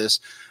spec on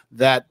this,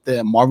 that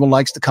the Marvel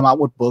likes to come out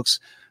with books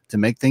to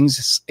make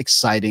things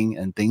exciting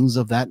and things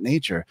of that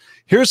nature.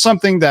 Here's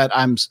something that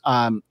I'm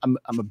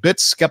a bit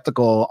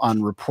skeptical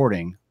on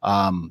reporting.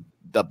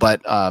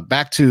 But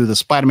back to the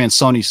Spider-Man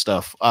Sony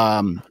stuff.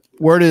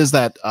 Word is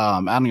that I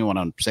don't even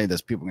want to say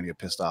this, people are gonna get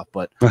pissed off,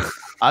 but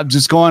I'm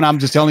just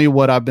telling you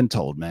what I've been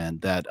told, man,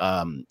 that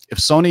if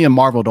Sony and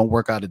Marvel don't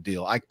work out a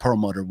deal, Ike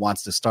Perlmutter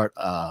wants to start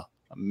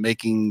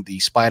making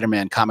the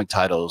Spider-Man comic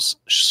titles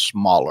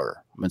smaller.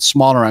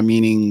 Smaller, I'm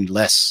meaning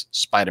less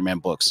Spider-Man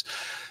books.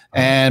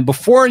 And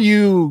before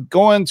you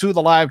go into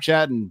the live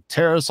chat and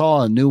tear us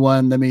all a new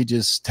one, let me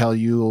just tell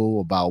you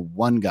about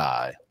one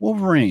guy,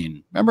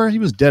 Wolverine. Remember, he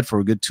was dead for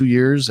a good 2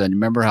 years. And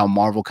remember how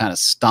Marvel kind of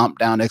stomped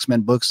down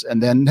X-Men books.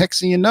 And then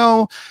next thing you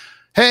know,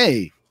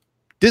 hey,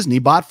 Disney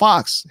bought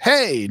Fox.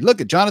 Hey, look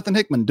at Jonathan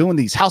Hickman doing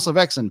these House of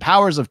X and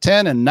Powers of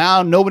 10. And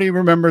now nobody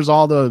remembers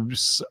all the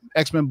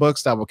X-Men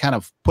books that were kind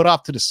of put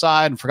off to the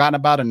side and forgotten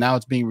about. And now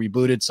it's being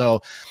rebooted.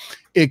 So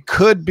it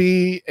could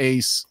be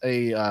a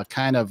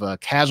kind of a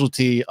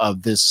casualty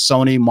of this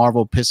Sony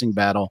Marvel pissing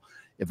battle.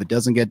 If it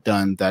doesn't get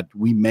done, that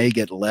we may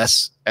get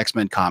less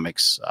X-Men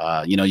comics.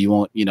 You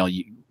won't,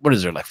 what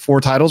is there, like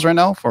 4 titles right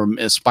now for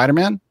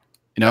Spider-Man?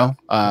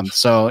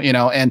 So,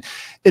 and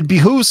it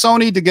behooves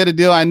Sony to get a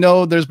deal. I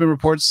know there's been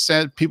reports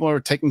said people are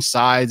taking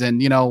sides,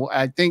 and,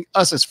 I think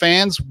us as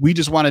fans, we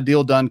just want a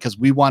deal done because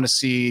we want to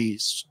see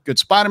good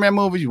Spider-Man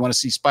movies. You want to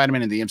see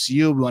Spider-Man in the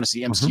MCU. We want to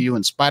see MCU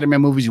and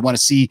Spider-Man movies. You want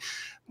to see,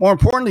 more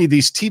importantly,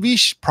 these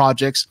TV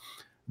projects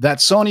that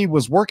Sony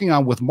was working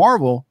on with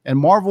Marvel, and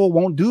Marvel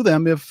won't do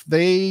them if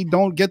they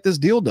don't get this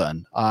deal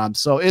done.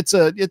 So it's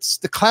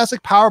the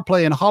classic power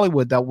play in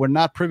Hollywood that we're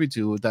not privy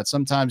to, that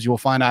sometimes you'll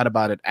find out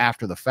about it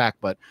after the fact.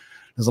 But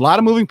there's a lot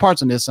of moving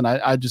parts in this, and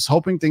I just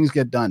hoping things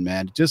get done,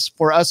 man. Just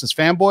for us as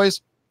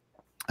fanboys,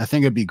 I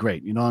think it'd be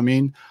great. You know what I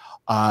mean?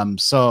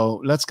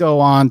 So let's go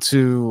on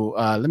to,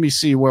 let me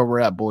see where we're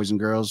at, boys and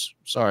girls.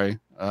 Sorry.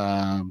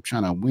 I'm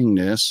trying to wing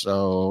this.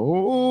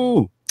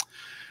 So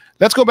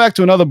let's go back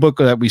to another book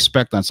that we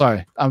spec'd on.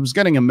 Sorry, I was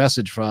getting a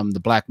message from the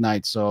Black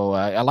Knight, so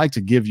I like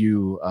to give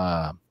you.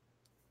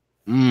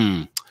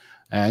 You're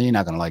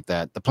not gonna like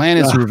that. The plan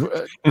is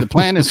the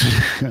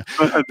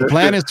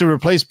plan is to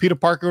replace Peter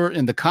Parker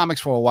in the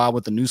comics for a while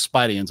with the new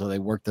Spidey until they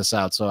work this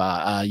out. So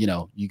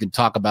you can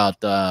talk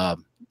about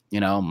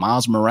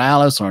Miles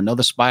Morales or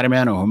another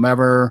Spider-Man or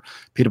whomever.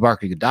 Peter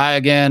Parker could die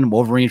again.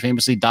 Wolverine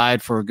famously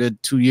died for a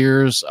good 2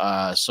 years.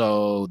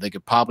 So they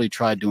could probably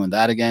try doing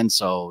that again.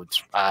 So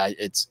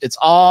it's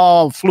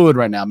all fluid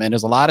right now, man.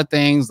 There's a lot of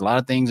things. A lot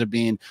of things are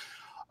being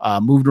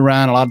moved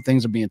around. A lot of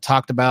things are being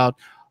talked about.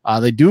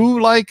 They do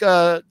like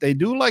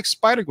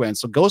Spider-Gwen.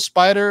 So Ghost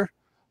Spider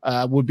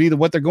would be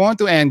what they're going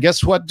through. And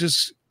guess what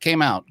just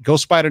came out?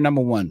 Ghost Spider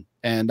 #1.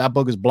 And that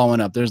book is blowing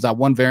up. There's that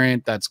one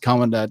variant that's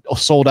coming that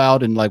sold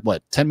out in like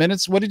 10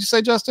 minutes. What did you say,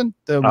 Justin?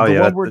 The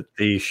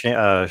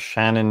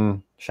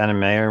Shannon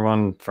Mayer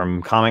one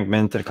from Comic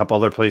Mint and a couple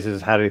other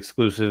places had it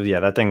exclusive. Yeah,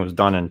 that thing was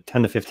done in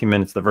 10 to 15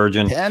 minutes. The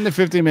Virgin. 10 to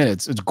 15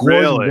 minutes. It's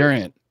gorgeous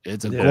variant.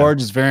 It's a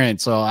gorgeous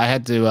variant. So I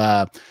had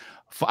to.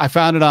 I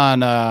found it on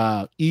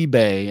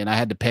eBay, and I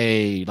had to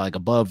pay like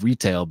above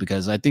retail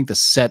because I think the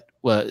set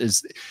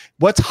is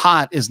what's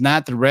hot is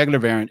not the regular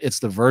variant, it's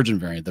the Virgin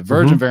variant. The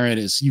Virgin variant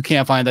is, you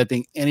can't find that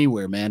thing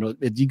anywhere, man.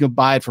 You can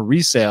buy it for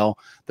resale.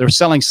 They're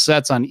selling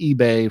sets on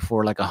eBay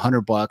for like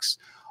 $100.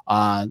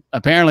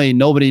 Apparently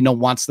nobody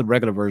wants the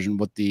regular version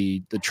with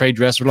the trade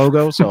dress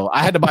logo, so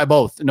I had to buy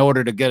both in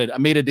order to get it. I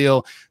made a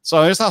deal.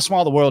 So here's how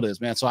small the world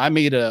is, man. So I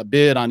made a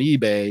bid on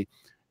eBay.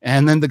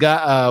 And then the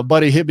guy,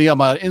 buddy, hit me up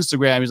on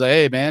Instagram. He's like,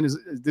 "Hey, man, is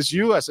this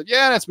you?" I said,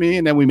 "Yeah, that's me."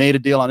 And then we made a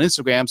deal on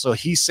Instagram. So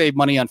he saved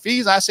money on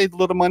fees. I saved a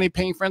little money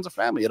paying friends and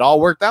family. It all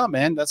worked out,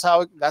 man. That's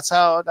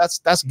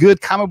good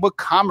comic book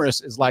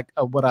commerce is like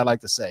what I like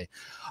to say.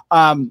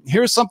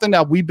 Here's something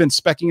that we've been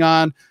specking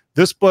on.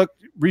 This book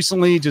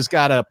recently just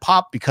got a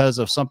pop because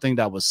of something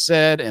that was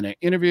said in an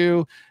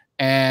interview.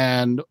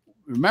 And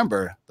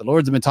remember, the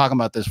Lords have been talking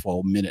about this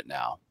for a minute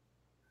now.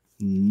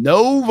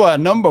 Nova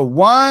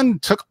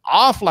 #1 took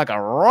off like a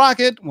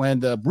rocket when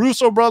the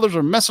Russo brothers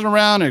were messing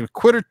around in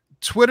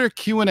Twitter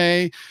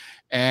Q&A,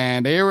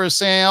 and they were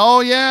saying,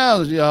 "Oh yeah,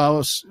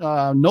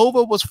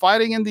 Nova was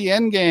fighting in the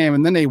end game,"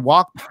 and then they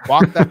walked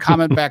that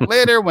comment back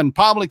later when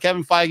probably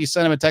Kevin Feige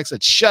sent him a text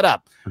that "Shut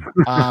up,"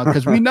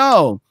 because we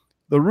know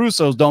the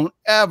Russos don't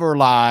ever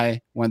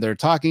lie when they're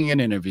talking in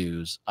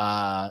interviews.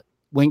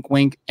 Wink,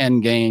 wink.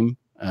 End game.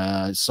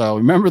 So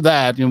remember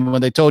that, when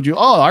they told you,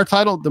 "Oh,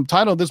 the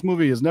title of this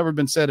movie has never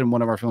been said in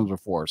one of our films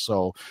before."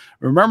 So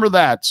remember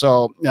that.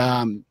 So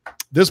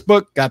this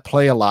book got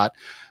play a lot.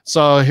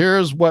 So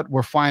here's what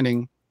we're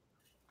finding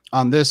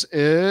on this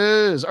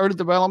is early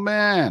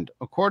development.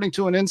 According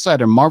to an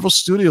insider, Marvel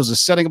Studios is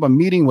setting up a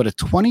meeting with a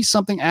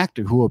 20-something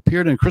actor who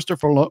appeared in a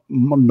Christopher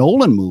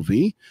Nolan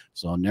movie.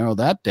 So I'll narrow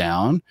that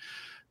down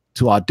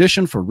to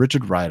audition for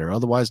Richard Rider,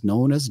 otherwise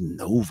known as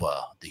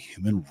Nova, the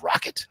human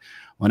rocket.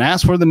 When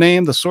asked for the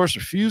name, the source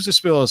refused to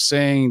spill,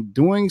 saying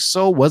doing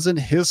so wasn't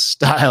his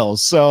style.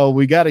 So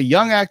we got a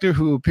young actor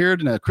who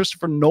appeared in a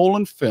Christopher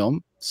Nolan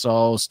film.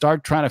 So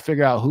start trying to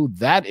figure out who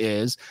that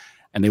is.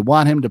 And they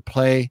want him to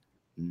play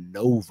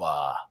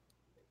Nova.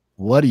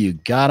 What do you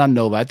got on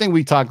Nova? I think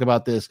we talked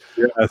about this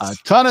a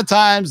ton of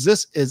times.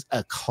 This is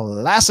a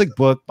classic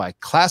book by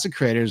classic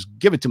creators.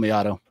 Give it to me,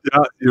 Otto.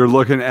 Yeah, you're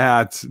looking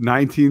at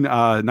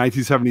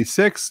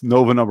 1976,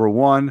 Nova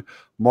 #1,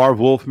 Marv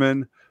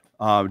Wolfman.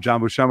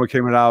 John Buscema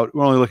came out.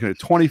 We're only looking at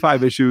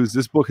 25 issues.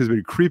 This book has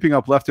been creeping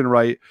up left and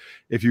right.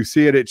 If you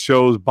see it, it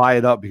shows buy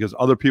it up because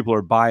other people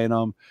are buying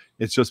them.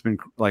 It's just been,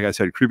 like I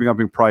said, creeping up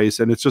in price.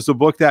 And it's just a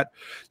book that,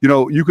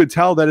 you could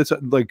tell that it's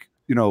like,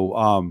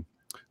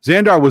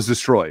 Xandar was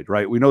destroyed,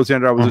 right? We know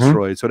Xandar was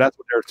destroyed. So that's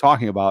what they're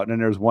talking about. And then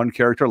there's one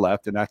character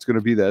left, and that's going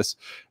to be this.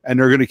 And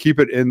they're going to keep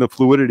it in the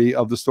fluidity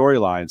of the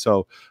storyline.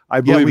 So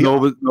I believe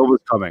Nova's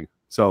coming.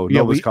 So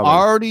Nova's we coming.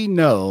 already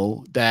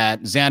know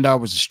that Xandar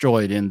was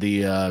destroyed in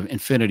the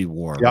Infinity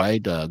War,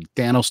 right?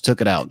 Thanos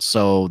took it out.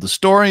 So the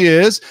story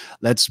is,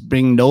 let's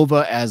bring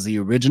Nova as the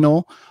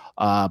original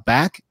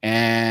back.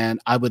 And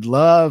I would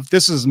love,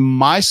 this is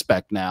my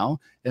spec now.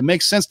 It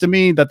makes sense to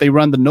me that they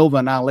run the Nova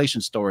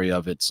Annihilation story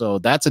of it. So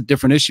that's a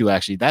different issue,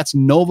 actually. That's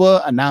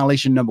Nova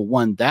Annihilation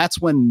 #1.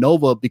 That's when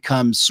Nova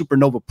becomes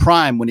Supernova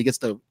Prime, when he gets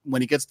the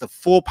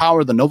full power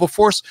of the Nova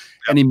Force,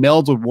 and he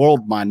melds with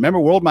Worldmind. Remember,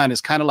 Worldmind is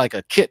kind of like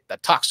a kit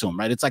that talks to him,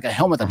 right? It's like a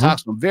helmet that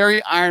talks to him.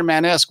 Very Iron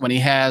Man-esque when he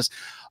has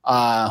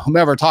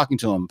whomever talking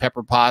to him,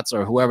 Pepper Potts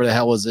or whoever the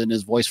hell was in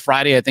his voice.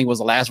 Friday, I think, was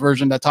the last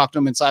version that talked to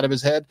him inside of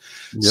his head.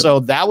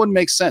 So that would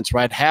make sense,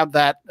 right? Have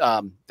that.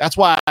 That's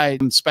why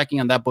I'm specking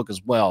on that book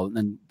as well.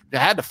 And I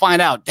had to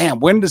find out,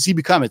 damn, when does he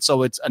become it?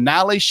 So it's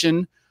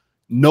Annihilation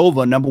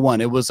Nova #1.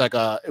 It was like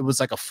a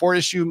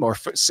 4-issue or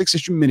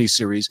 6-issue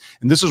miniseries,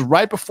 and this is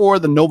right before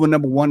the Nova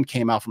 #1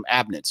 came out from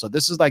Abnett. So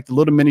this is like the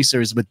little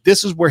miniseries, but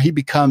this is where he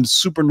becomes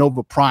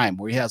Supernova Prime,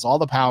 where he has all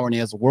the power and he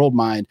has the world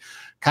mind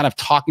kind of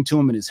talking to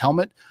him in his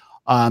helmet.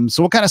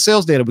 So what kind of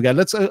sales data we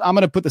got? I'm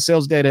going to put the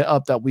sales data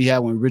up that we had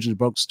when we originally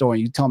broke the story.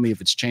 You tell me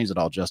if it's changed at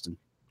all, Justin.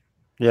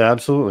 Yeah,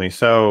 absolutely.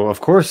 So of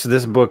course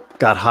this book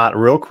got hot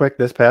real quick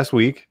this past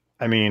week.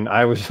 I mean,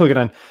 I was looking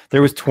on,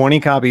 there was 20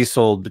 copies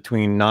sold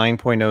between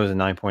 9.0s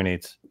and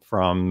 9.8s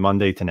from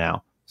Monday to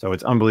now. So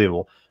it's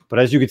unbelievable. But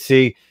as you could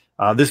see,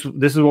 this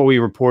is what we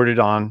reported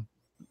on,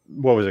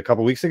 what was it, a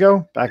couple weeks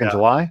ago, back in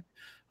July.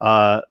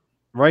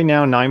 Right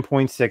now,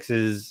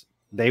 9.6s,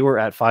 they were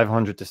at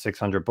 $500 to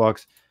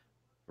 $600.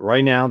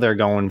 Right now, they're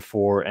going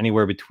for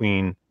anywhere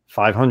between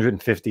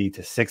 $550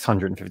 to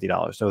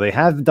 $650. So they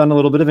have done a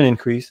little bit of an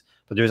increase,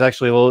 but there's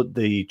actually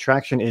the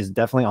traction is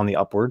definitely on the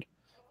upward.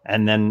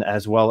 And then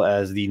as well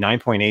as the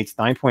 9.8s,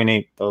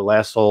 9.8, the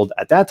last sold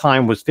at that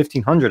time was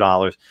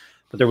 $1,500,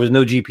 but there was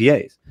no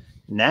GPAs.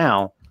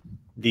 Now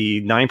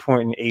the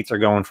 9.8s are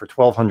going for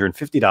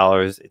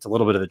 $1,250. It's a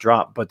little bit of a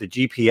drop, but the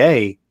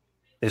GPA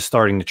is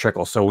starting to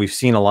trickle. So we've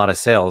seen a lot of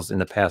sales in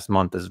the past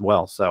month as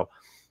well. So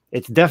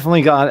it's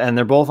definitely got, and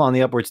they're both on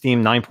the upward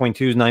steam,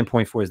 9.2s,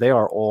 9.4s. They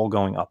are all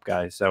going up,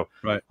 guys. So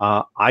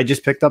I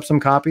just picked up some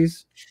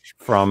copies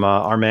from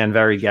our man,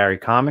 Very Gary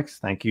Comics.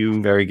 Thank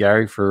you, Very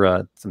Gary,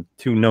 for some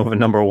 2 Nova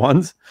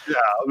 #1s. Yeah,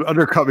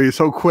 undercut me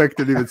so quick,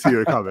 didn't even see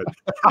it coming.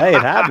 Hey,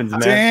 it happens,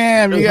 man.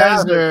 Damn, you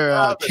guys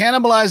are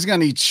cannibalizing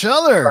on each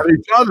other. On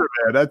each other,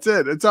 man. That's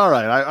it. It's all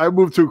right. I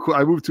moved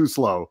too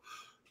slow.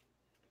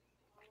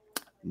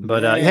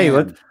 But hey,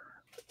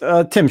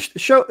 Tim,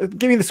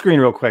 give me the screen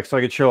real quick so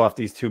I could show off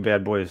these 2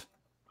 bad boys.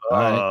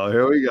 Oh,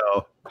 here we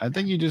go. I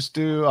think you just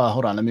do.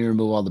 Hold on, let me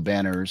remove all the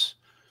banners.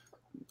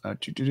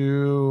 Let me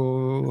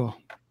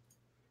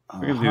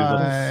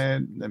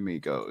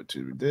go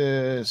to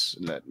this.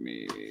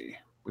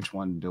 Which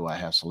one do I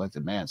have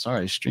selected? Man,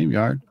 sorry,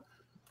 StreamYard.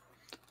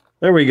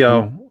 There we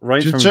go.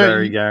 Right from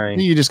Very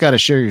Gary. You just got to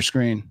share your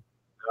screen.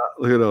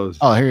 Look at those.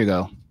 Oh, here you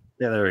go.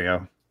 Yeah, there we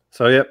go.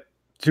 So, yep.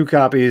 2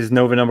 copies,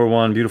 Nova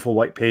 #1, beautiful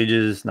white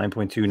pages,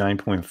 9.2,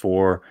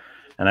 9.4,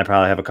 and I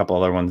probably have a couple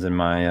other ones in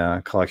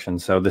my collection.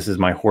 So this is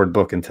my hoard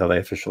book until they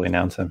officially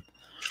announce him.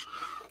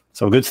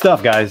 So good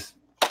stuff, guys.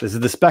 This is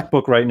the spec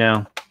book right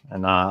now,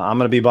 and I'm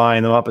going to be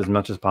buying them up as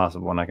much as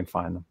possible when I can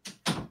find them.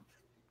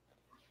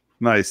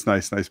 Nice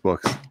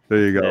books. There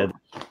you go. Yeah.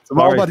 It's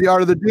all about the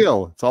art of the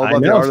deal. It's all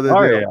about the art of the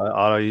deal.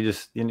 Otto, you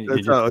just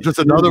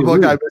another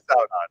book I missed out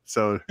on.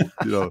 So,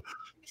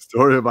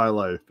 story of my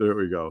life. There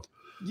we go.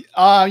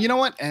 You know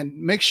what? And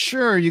make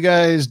sure you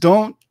guys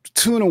don't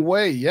tune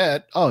away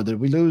yet. Oh, did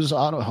we lose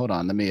Otto? Hold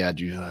on. Let me add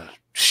you.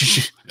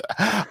 Just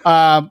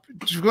going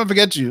to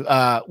forget you.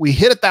 We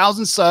hit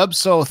 1,000 subs.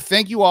 So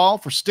thank you all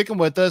for sticking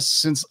with us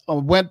since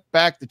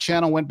the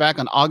channel went back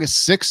on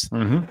August 6th.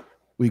 Mm-hmm.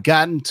 We've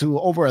gotten to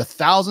over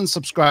 1,000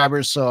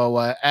 subscribers. So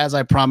as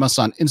I promised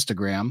on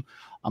Instagram,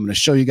 I'm going to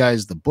show you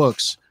guys the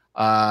books.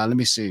 Let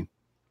me see.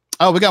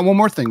 Oh, we got one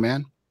more thing,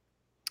 man.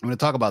 I'm going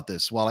to talk about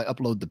this while I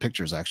upload the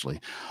pictures,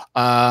 actually.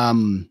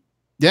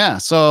 Yeah,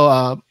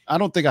 so I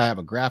don't think I have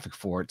a graphic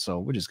for it. So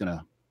we're just going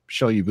to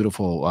show you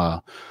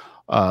beautiful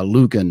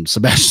Luke and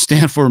Sebastian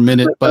Stan for a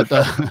minute. But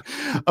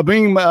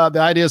the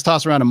ideas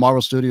tossed around in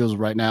Marvel Studios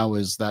right now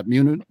is that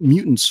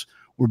mutants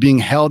were being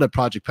held at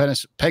Project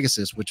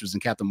Pegasus, which was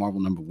in Captain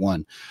Marvel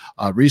 #1,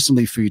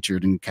 recently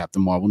featured in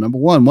Captain Marvel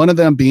 #1. One of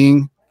them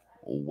being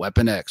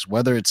Weapon X.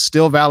 Whether it's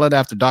still valid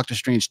after Doctor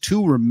Strange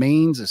 2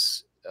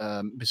 remains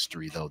a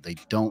mystery, though. They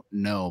don't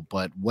know.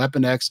 But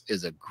Weapon X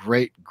is a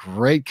great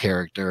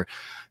character.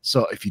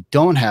 So if you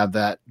don't have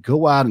that,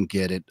 go out and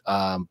get it.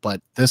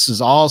 But this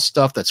is all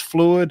stuff that's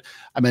fluid.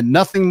 I mean,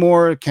 nothing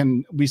more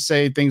can we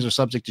say things are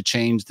subject to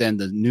change than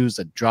the news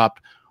that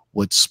dropped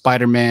with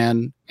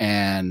Spider-Man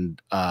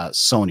and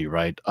Sony,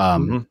 right?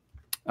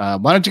 Why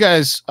don't you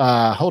guys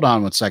hold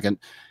on 1 second,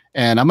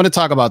 and I'm going to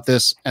talk about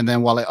this, and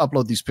then while I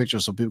upload these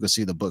pictures so people can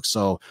see the book.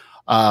 So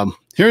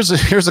here's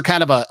a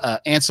kind of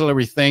a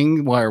ancillary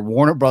thing where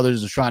Warner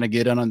Brothers is trying to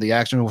get in on the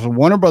action. So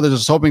Warner Brothers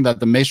is hoping that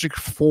the Matrix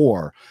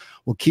 4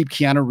 will keep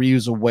Keanu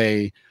Reeves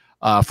away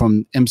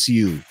from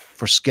MCU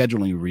for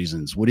scheduling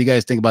reasons. What do you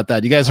guys think about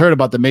that? You guys heard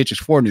about the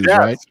Matrix 4 news,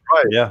 right?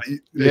 Yeah.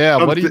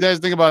 What do you guys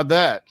think about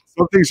that?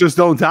 Some things just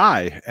don't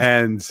die,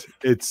 and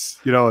it's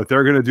if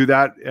they're going to do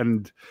that,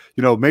 and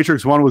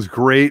Matrix 1 was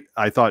great.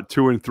 I thought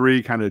 2 and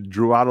 3 kind of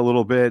drew out a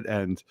little bit,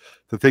 and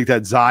to think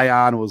that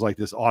Zion was like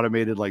this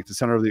automated, like the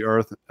center of the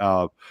earth,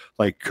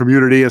 like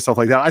community and stuff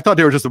like that. I thought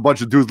they were just a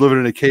bunch of dudes living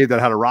in a cave that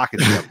had a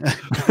rocket ship.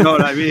 You know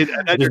what I mean?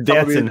 And just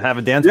dance and have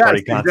a dance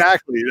party.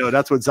 Exactly.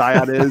 That's what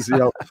Zion is.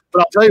 But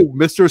I'll tell you,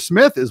 Mr.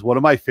 Smith is one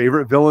of my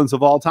favorite villains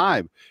of all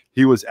time.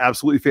 He was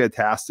absolutely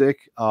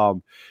fantastic.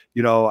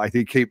 I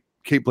think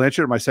Kate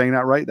Blanchett, am I saying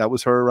that right? That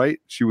was her, right?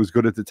 She was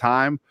good at the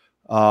time.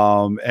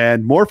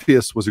 And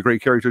Morpheus was a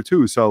great character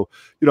too. So,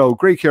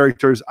 great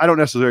characters. I don't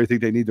necessarily think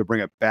they need to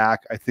bring it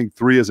back. I think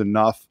 3 is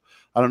enough.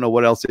 I don't know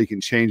what else they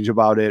can change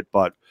about it,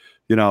 but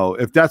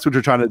if that's what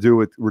you're trying to do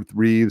with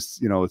Reeves,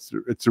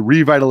 it's a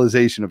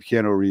revitalization of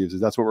Keanu Reeves.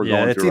 That's what we're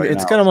going through.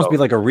 It's going to almost be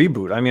like a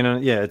reboot. I mean,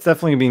 it's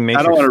definitely being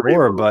Matrix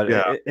 4, but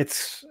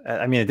it's.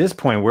 I mean, at this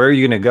point, where are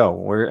you going to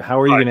go?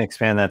 How are you going to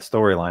expand that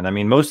storyline? I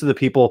mean, most of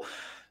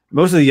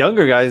the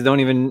younger guys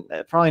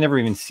probably never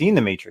even seen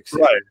the Matrix.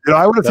 Right.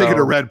 I would have taken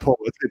a red pill.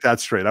 Let's get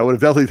that straight. I would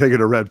have definitely taken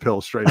a red pill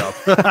straight up.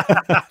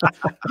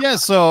 Yeah.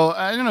 So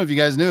I don't know if you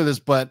guys knew this,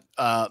 but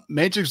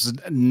Matrix was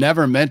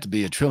never meant to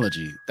be a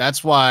trilogy.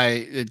 That's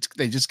why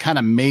they just kind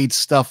of made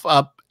stuff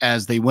up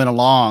as they went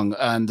along.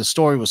 And the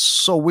story was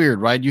so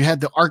weird, right? You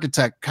had the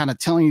architect kind of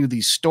telling you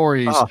these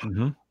stories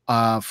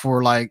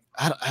for like,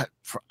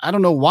 I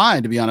don't know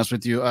why, to be honest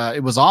with you.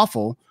 It was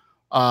awful.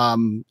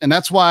 And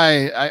that's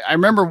why I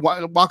remember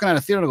walking out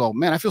of the theater and go,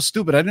 man, I feel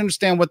stupid. I didn't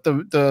understand what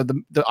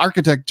the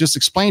architect just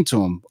explained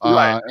to him.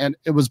 And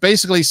it was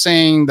basically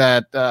saying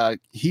that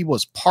he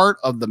was part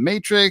of the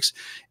Matrix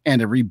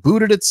and it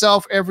rebooted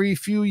itself every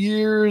few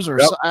years.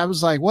 So I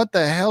was like, what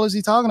the hell is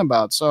he talking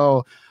about?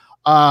 So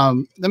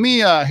let me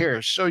here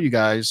show you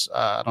guys.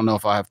 I don't know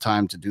if I have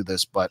time to do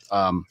this, but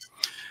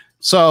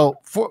so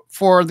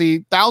for the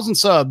 1,000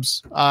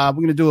 subs, we're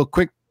going to do a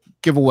quick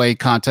giveaway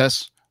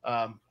contest.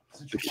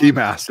 The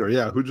Keymaster,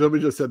 yeah.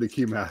 Somebody just said the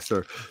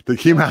Keymaster. The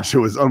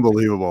Keymaster was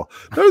unbelievable.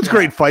 There was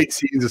great fight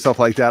scenes and stuff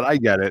like that. I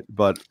get it,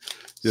 but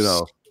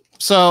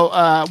So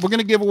we're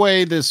gonna give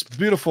away this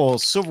beautiful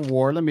Civil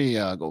War. Let me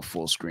go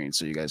full screen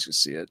so you guys can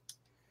see it.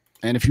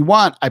 And if you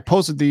want, I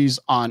posted these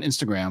on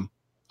Instagram,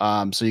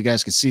 so you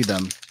guys can see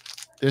them.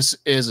 This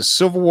is a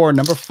Civil War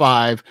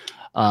 #5.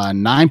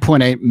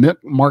 9.8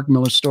 Mark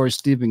Millar story,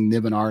 Stephen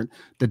Niven art.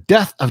 The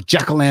Death of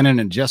Jack-O-Lantern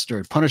and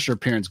Jester, Punisher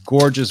appearance,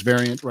 gorgeous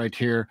variant right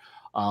here.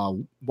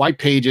 White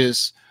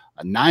pages,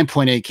 a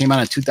 9.8, came out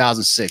in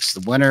 2006.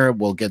 The winner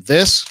will get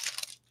this,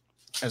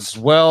 as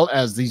well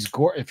as these.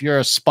 If you're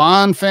a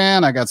Spawn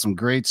fan, I got some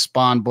great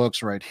Spawn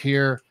books right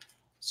here.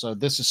 So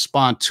this is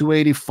Spawn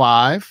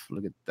 285.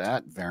 Look at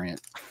that variant,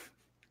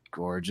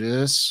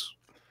 gorgeous.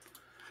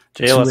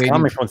 JLS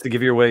Comics wants to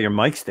give you away your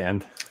mic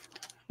stand.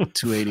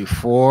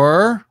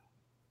 284.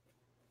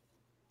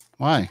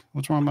 Why?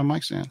 What's wrong with my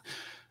mic stand?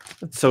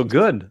 That's so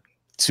good.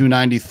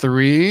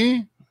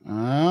 293.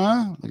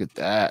 Look at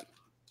that.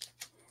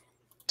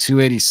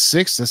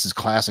 286. This is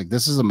classic.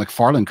 This is a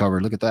McFarlane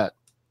cover. Look at that.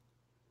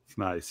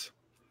 Nice.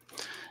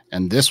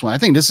 And this one, I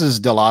think this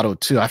is Delato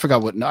too. I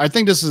forgot what. I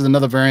think this is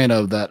another variant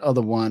of that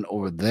other one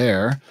over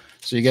there.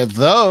 So you get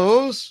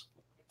those,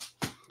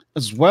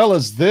 as well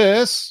as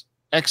this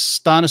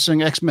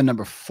Astonishing X-Men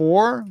number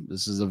 4.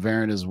 This is a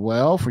variant as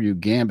well for you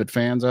Gambit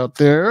fans out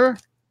there.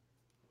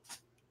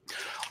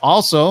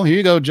 Also, here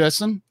you go,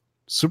 Justin.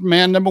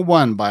 Superman number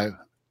 1 by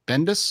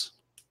Bendis.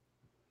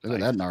 Look at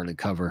that gnarly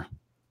cover.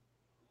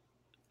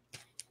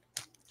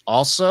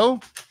 Also,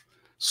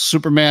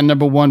 Superman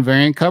number 1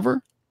 variant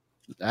cover.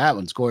 That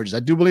one's gorgeous. I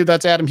do believe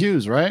that's Adam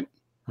Hughes, right?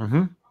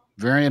 Mm-hmm.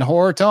 Variant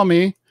horror. Tell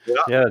me.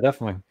 Yeah,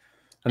 definitely.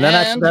 And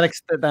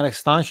that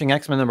Astonishing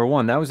X-Men number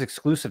 1, that was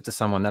exclusive to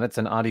someone. That it's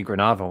an Adi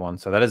Granava one.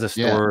 So that is a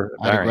store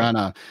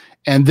variant.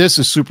 And this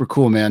is super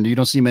cool, man. You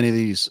don't see many of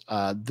these.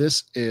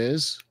 This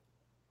is,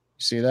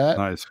 you see that?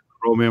 Nice.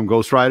 Chromium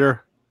Ghost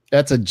Rider.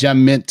 That's a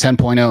Gem Mint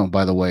 10.0,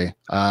 by the way.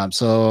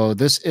 So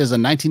this is a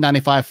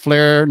 1995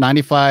 Flair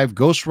 95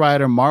 Ghost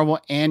Rider Marvel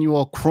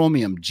Annual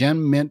Chromium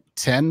Gem Mint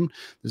 10.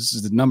 This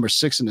is the number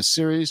 6 in the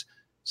series.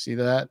 See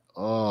that?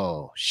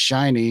 Oh,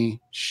 shiny,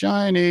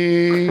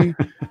 shiny.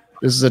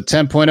 This is a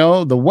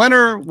 10.0. The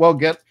winner will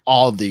get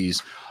all of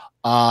these.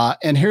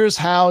 And here's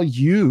how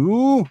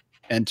you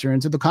enter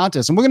into the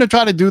contest. And we're going to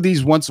try to do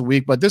these once a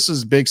week, but this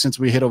is big since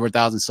we hit over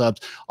 1,000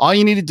 subs. All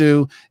you need to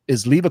do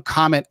is leave a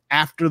comment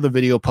after the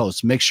video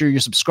post. Make sure you're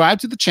subscribed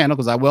to the channel,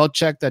 because I will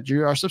check that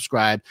you are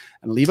subscribed,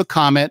 and leave a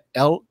comment,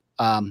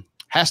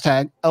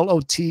 hashtag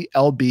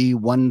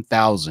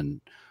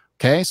LOTLB1000.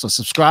 Okay, so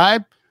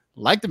subscribe,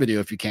 like the video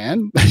if you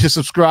can,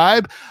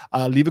 subscribe,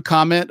 leave a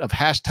comment of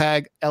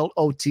hashtag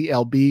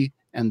LOTLB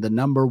and the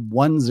number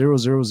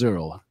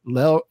 1000,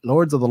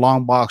 Lords of the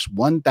Long Box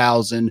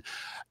 1000.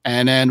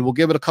 And then we'll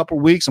give it a couple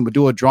weeks and we'll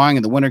do a drawing,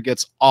 and the winner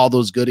gets all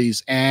those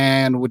goodies.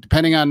 And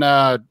depending on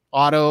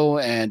Otto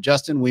and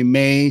Justin, we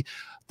may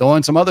throw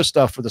in some other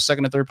stuff for the 2nd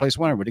and 3rd place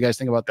winner. What do you guys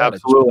think about that?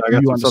 Absolutely. I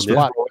got some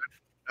stuff.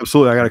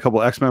 Absolutely. I got a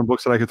couple of X-Men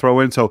books that I could throw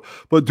in. So,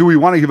 but do we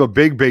want to give a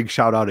big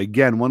shout out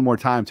again, one more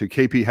time, to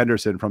KP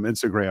Henderson from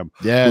Instagram,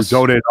 who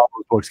donated all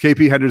those books.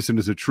 KP Henderson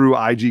is a true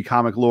IG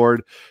comic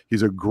lord.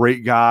 He's a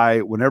great guy.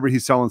 Whenever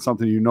he's selling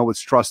something, you know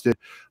it's trusted.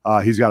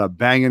 He's got a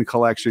banging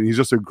collection. He's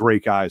just a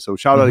great guy. So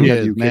shout out again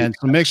to you, man.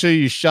 So make sure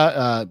you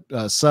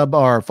sub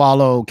or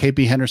follow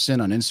KP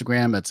Henderson on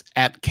Instagram. That's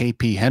at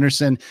KP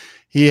Henderson.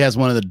 He has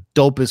one of the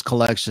dopest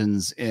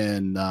collections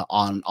in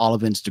on all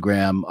of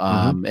Instagram.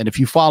 And if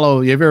you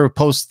follow, you ever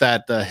post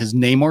that his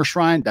Namor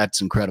shrine?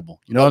 That's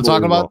incredible. You know what I'm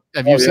talking about?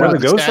 Have you seen the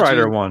Ghost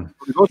Rider one?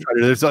 The Ghost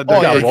Rider.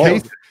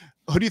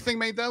 Who do you think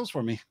made those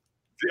for me?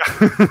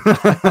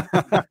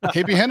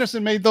 KP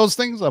Henderson made those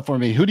things up for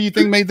me. Who do you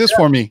think made this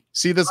for me?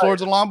 See this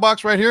Lords of the Long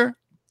Box right here?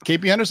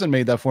 KP Henderson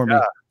made that for me.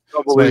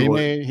 So he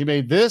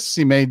made this.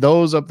 He made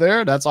those up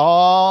there. That's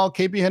all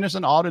KP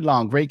Henderson all day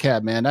long. Great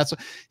cat, man. That's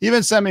he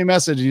even sent me a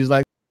message. He's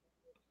like,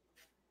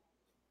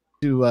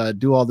 to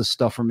do all this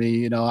stuff for me.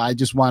 You know, I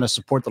just want to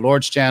support the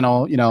Lord's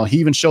channel. You know, he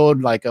even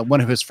showed like one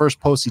of his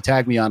first posts he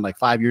tagged me on like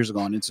 5 years ago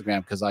on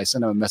Instagram, because I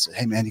sent him a message.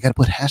 Hey man, you got to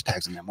put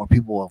hashtags in there. More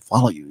people will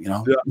follow you, you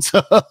know?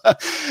 So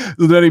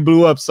then he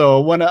blew up.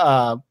 So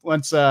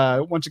once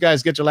you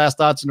guys get your last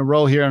thoughts in a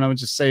row here, and I'm gonna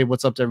just say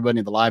what's up to everybody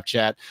in the live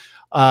chat.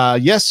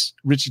 Yes,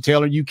 Richie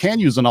Taylor, you can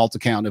use an alt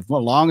account as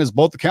long as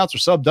both accounts are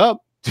subbed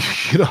up.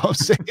 You know what I'm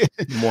saying?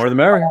 More the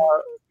merrier.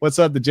 What's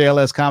up, the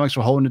JLS Comics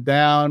for holding it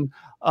down?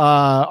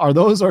 Are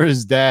those or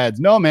his dad's?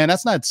 No, man,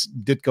 that's not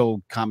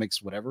Ditko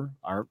Comics, whatever.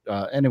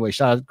 Anyway,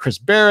 shout out to Chris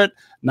Barrett,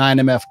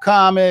 9MF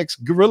Comics,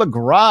 Gorilla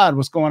Grodd.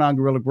 What's going on,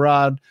 Gorilla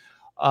Grodd?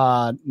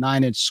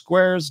 9 Inch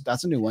Squares.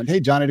 That's a new one. Hey,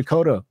 Johnny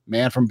Dakota,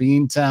 man from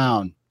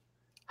Beantown.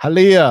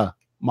 Halia,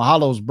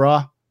 mahalos,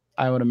 bruh.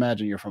 I would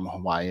imagine you're from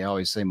Hawaii. I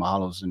always say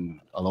mahalos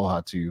and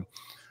aloha to you.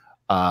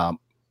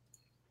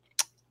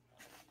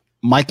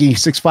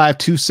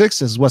 Mikey6526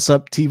 says, what's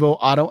up, TiVo,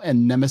 Otto,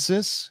 and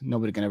Nemesis?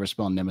 Nobody can ever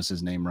spell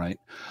Nemesis' name right.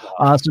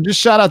 So just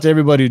shout out to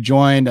everybody who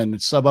joined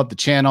and sub up the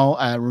channel.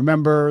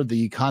 Remember,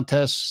 the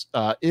contest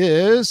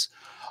is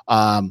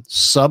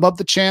sub up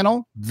the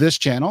channel, this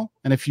channel.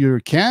 And if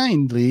you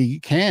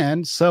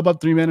can sub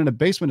up 3 Men in the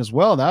Basement as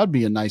well, that would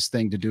be a nice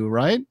thing to do,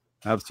 right?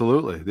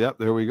 Absolutely. Yep.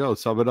 There we go.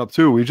 Sub it up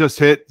too. We just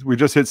hit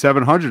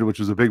 700, which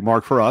was a big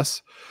mark for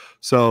us.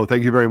 So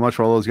thank you very much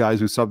for all those guys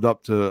who subbed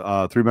up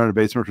to 3 Men in the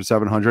Basement for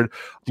 700.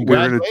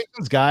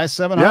 Congratulations, guys.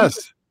 700.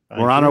 Yes.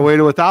 We're on our way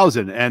to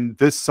 1,000. And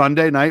this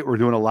Sunday night, we're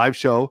doing a live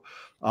show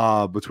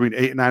between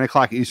 8 and 9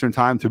 o'clock Eastern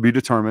time, to be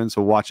determined.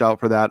 So watch out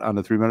for that on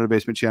the 3 Men in the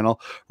Basement channel.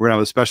 We're going to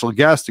have a special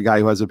guest, a guy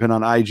who hasn't been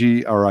on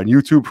IG or on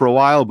YouTube for a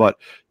while, but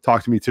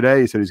talked to me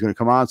today. He said he's going to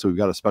come on. So we've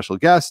got a special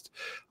guest.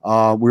 We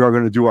are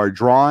going to do our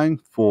drawing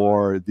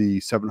for the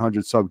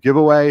 700 sub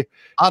giveaway.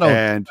 Otto,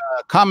 and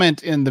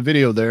comment in the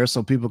video there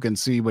so people can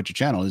see what your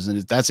channel is.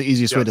 And that's the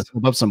easiest way to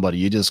sub up somebody.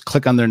 You just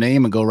click on their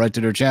name and go right to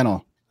their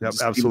channel. Yep,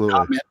 just absolutely.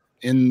 Comment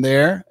in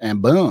there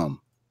and boom.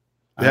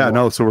 Yeah,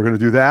 no. So we're going to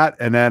do that.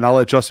 And then I'll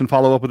let Justin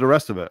follow up with the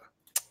rest of it.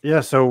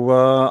 Yeah,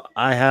 so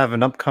I have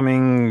an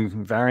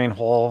upcoming Variant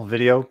Haul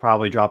video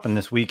probably dropping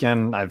this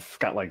weekend. I've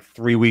got like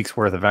 3 weeks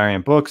worth of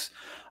Variant books.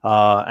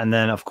 And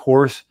then, of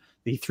course,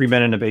 the 3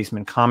 Men in a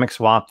Basement comic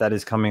swap that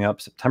is coming up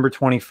September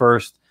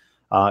 21st.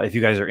 If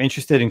you guys are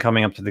interested in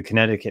coming up to the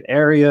Connecticut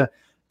area,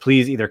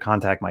 please either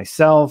contact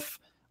myself,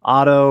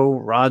 Otto,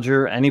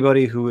 Roger,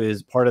 anybody who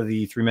is part of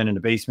the 3 Men in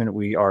the Basement.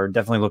 We are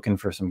definitely looking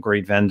for some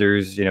great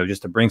vendors,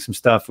 just to bring some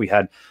stuff. We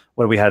had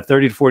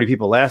 30 to 40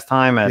 people last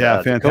time at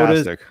fantastic.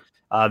 Dakota's.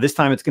 This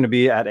time it's going to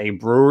be at a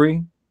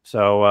brewery.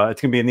 So it's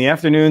going to be in the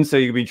afternoon. So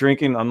you can be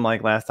drinking,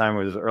 unlike last time,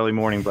 it was early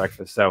morning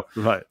breakfast. So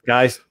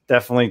guys,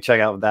 definitely check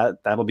out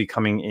that. That'll be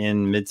coming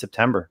in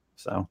mid-September.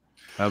 So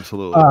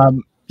absolutely.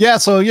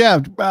 Tell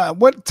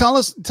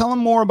them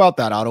more about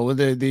that, Otto.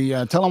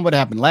 Tell them what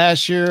happened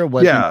last year.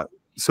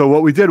 So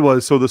what we did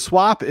was, the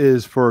swap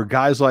is for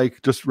guys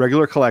like just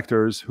regular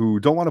collectors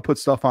who don't want to put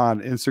stuff on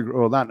Instagram,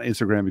 well, not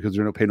Instagram because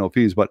they don't pay no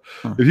fees, but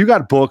if you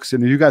got books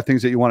and if you got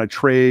things that you want to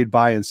trade,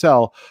 buy and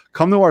sell,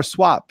 come to our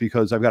swap,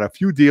 because I've got a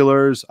few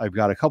dealers. I've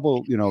got a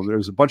couple,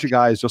 there's a bunch of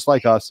guys just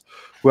like us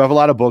who have a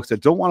lot of books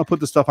that don't want to put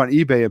the stuff on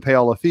eBay and pay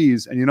all the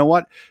fees. And you know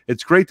what?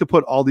 It's great to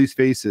put all these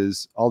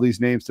faces, all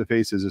these names to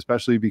faces,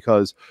 especially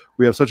because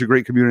we have such a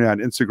great community on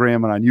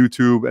Instagram and on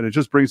YouTube, and it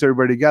just brings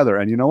everybody together.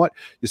 And you know what?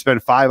 You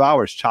spend 5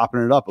 hours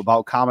chopping it up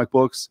about comic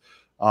books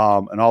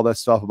and all that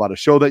stuff, about a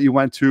show that you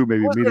went to,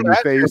 maybe meeting your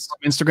face.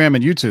 Instagram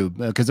and YouTube,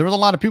 because there was a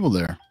lot of people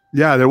there.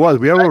 Yeah, there was.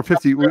 We had over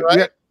 50.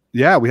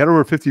 We had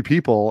over 50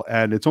 people,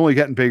 and it's only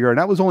getting bigger. And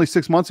that was only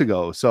 6 months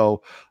ago.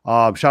 So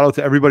shout out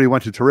to everybody who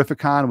went to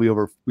Terrificon. We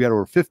had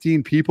over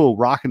 15 people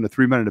rocking the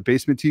 3 Men in a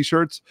Basement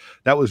t-shirts.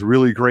 That was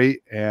really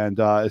great. And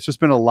it's just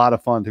been a lot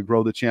of fun to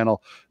grow the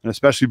channel, and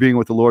especially being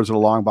with the Lords of the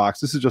Long Box.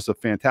 This is just a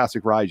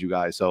fantastic ride, you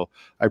guys. So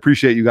I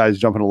appreciate you guys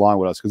jumping along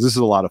with us, because this is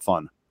a lot of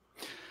fun.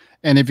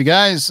 And if you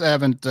guys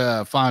haven't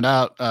found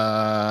out,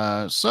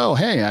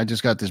 hey, I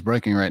just got this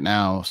breaking right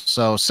now.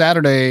 So this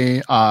Saturday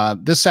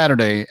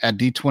at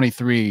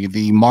D23,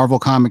 the Marvel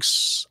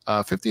Comics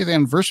 50th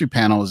anniversary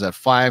panel is at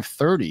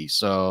 5:30.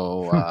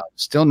 So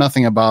still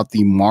nothing about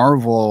the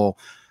Marvel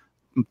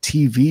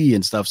TV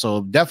and stuff.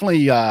 So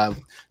definitely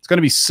it's going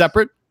to be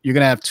separate. You're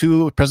going to have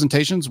 2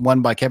 presentations,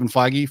 one by Kevin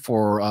Feige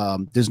for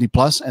Disney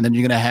Plus, and then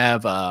you're going to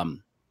have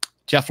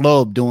Jeff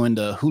Loeb doing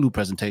the Hulu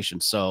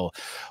presentation. So,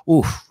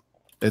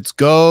 let's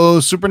go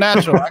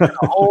Supernatural. I got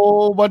a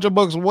whole bunch of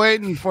books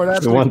waiting for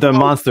that. You want the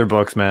monster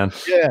books, man.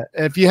 Yeah.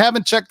 If you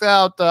haven't checked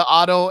out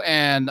Otto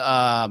and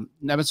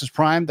Nemesis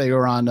Prime, they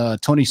are on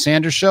Tony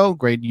Sanders' show.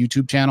 Great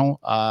YouTube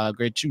channel.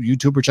 Great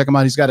YouTuber. Check him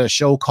out. He's got a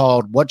show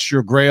called What's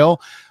Your Grail?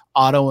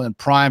 Otto and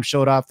Prime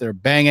showed off their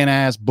banging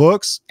ass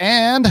books.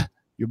 And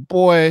your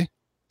boy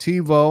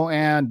TiVo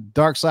and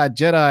Darkside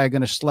Jedi are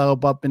going to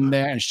slope up in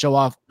there and show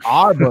off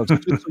our books.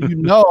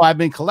 So I've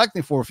been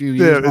collecting for a few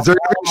years. Yeah, is there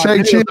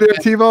Shang-Chi there,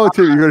 TiVo,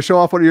 too? You're going to show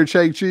off one of your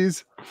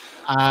Shang-Chis?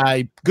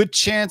 Good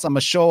chance I'm going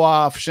to show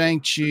off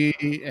Shang-Chi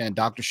and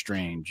Doctor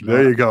Strange.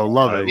 There you go.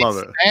 Love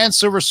it. And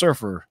Silver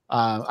Surfer.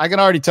 I can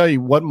already tell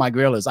you what my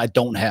grail is I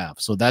don't have.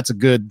 So that's a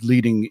good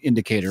leading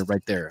indicator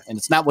right there. And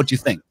it's not what you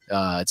think.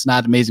 It's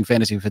not Amazing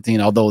Fantasy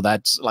 15, although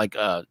that's like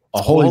a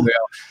holy grail.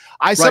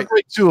 I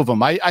separate 2 of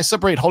them. I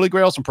separate Holy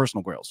Grails from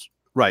Personal Grails.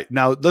 Right.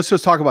 Now, let's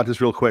just talk about this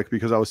real quick,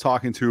 because I was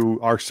talking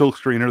to our silk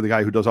screener, the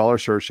guy who does all our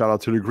shirts. Shout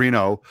out to the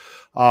Greeno.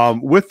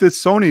 With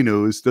this Sony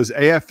news, does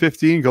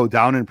AF-15 go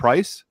down in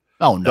price?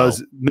 Oh, no.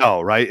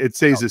 No, right? It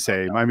stays the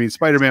same. I mean,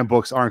 Spider-Man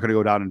books aren't going to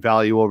go down in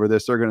value over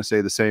this. They're going to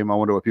say the same. I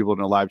wonder what people in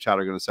the live chat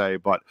are going to say,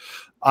 but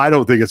I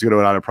don't think it's going to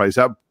go down in price.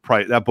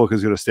 That book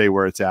is going to stay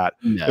where it's at.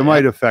 Yeah, it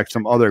might affect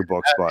some other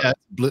books,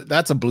 but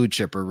that's a blue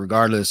chipper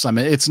regardless. I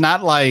mean, it's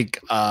not like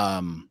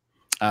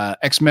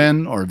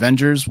X-Men or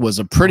Avengers was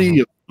a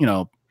pretty,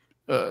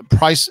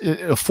 price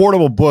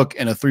affordable book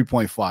in a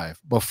 3.5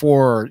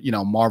 before,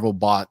 Marvel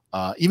bought,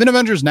 even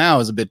Avengers now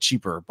is a bit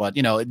cheaper, but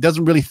it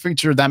doesn't really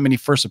feature that many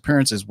first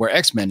appearances, where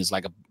X-Men is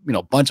like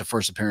a bunch of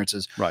first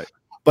appearances. Right.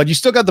 But you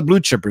still got the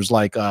blue chippers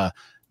like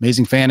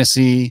Amazing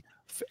Fantasy,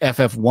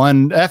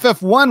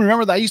 FF1.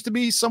 Remember that used to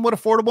be somewhat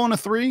affordable in a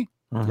 3.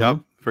 Yep.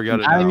 Forget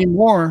it. Not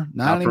anymore.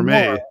 Not for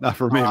anymore. me. Not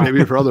for me.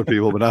 Maybe for other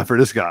people, but not for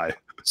this guy.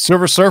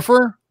 Silver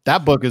Surfer.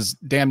 That book is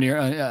damn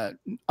near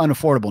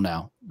unaffordable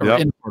now.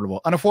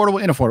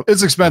 Unaffordable.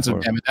 It's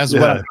expensive. Damn it. That's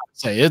what I'm trying to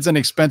say. It's an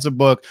expensive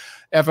book.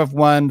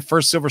 FF1,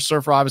 first Silver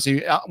Surfer,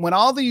 obviously. When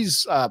all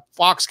these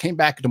Fox came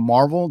back to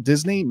Marvel,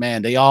 Disney,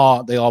 man, they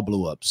all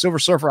blew up. Silver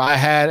Surfer I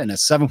had in a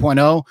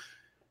 7.0,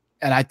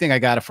 and I think I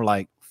got it for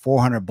like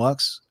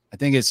 $400. I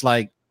think it's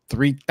like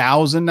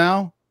 3,000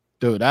 now.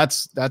 Dude,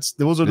 those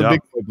are the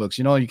big boy books.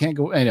 You can't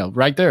go,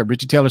 right there.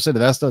 Richie Taylor said it.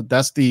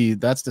 That's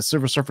the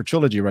Silver Surfer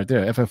trilogy right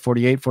there. FF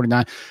 48,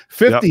 49,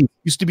 50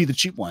 used to be the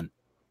cheap one.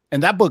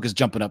 And that book is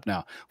jumping up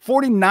now.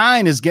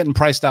 49 is getting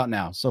priced out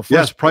now. So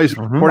price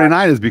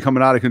 49 is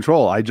becoming out of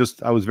control. I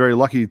was very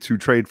lucky to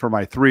trade for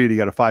my 3 to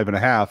get a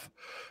 5.5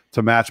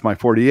 to match my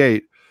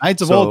 48.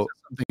 Knights of Old.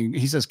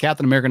 He says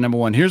Captain America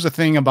 #1. Here's the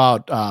thing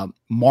about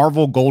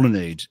Marvel Golden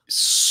Age.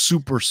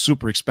 Super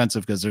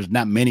expensive because there's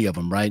not many of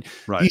them, right?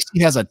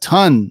 DC has a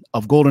ton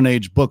of Golden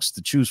Age books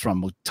to choose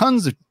from with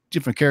tons of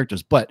different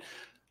characters. But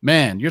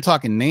man, you're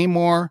talking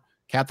Namor,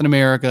 Captain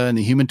America, and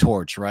the Human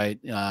Torch, right?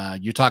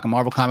 You're talking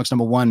Marvel Comics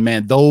 #1.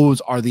 Man,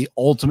 those are the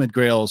ultimate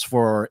grails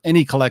for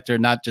any collector,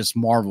 not just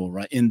Marvel,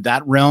 right? In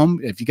that realm,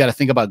 if you got to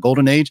think about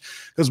Golden Age,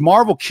 because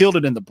Marvel killed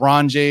it in the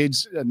Bronze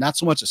Age, not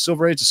so much the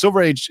Silver Age. The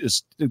Silver Age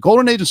is the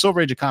Golden Age and Silver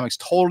Age of comics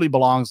totally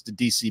belongs to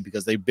DC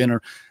because they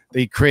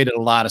created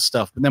a lot of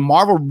stuff. But then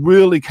Marvel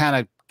really kind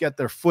of get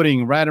their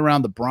footing right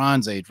around the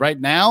Bronze Age. Right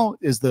now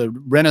is the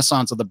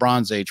renaissance of the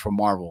Bronze Age for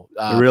Marvel.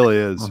 It really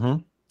is.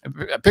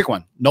 Pick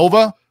one.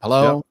 Nova.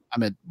 Hello. Yep. I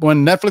mean,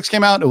 when Netflix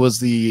came out, it was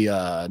the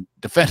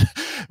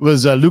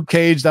Luke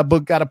Cage. That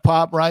book got a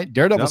pop, right?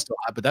 Daredevil still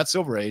hot, but that's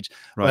Silver Age.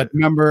 Right. But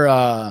remember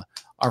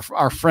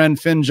our friend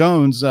Finn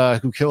Jones,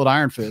 who killed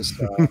Iron Fist.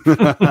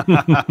 Actually,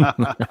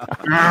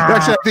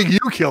 I think you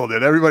killed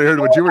it. Everybody heard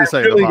what you were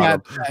saying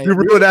about him. You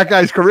ruined that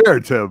guy's career,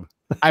 Tim.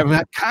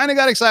 I kind of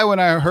got excited when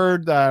I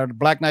heard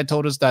Black Knight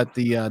told us that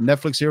the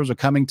Netflix heroes are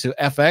coming to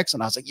FX,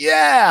 and I was like,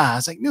 "Yeah!" I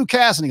was like, "New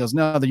cast," and he goes,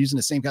 "No, they're using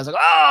the same cast." I was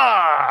like,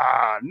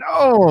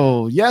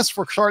 no, yes,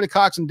 for Charlie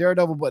Cox and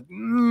Daredevil, but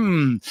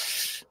can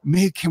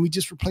we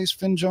just replace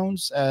Finn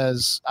Jones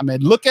as? I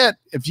mean, look at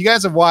if you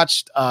guys have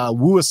watched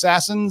Wu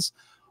Assassins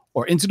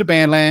or Into the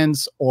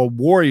Badlands or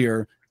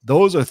Warrior.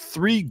 Those are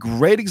 3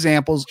 great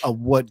examples of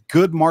what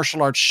good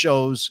martial arts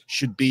shows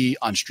should be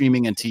on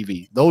streaming and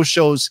TV. Those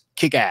shows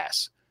kick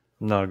ass.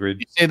 No, agreed.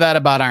 You say that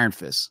about Iron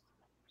Fist.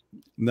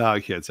 No, I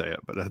can't say it,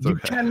 but that's okay. You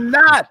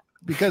cannot,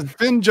 because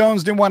Finn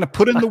Jones didn't want to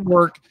put in the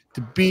work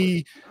to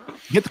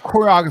get the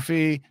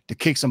choreography to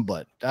kick some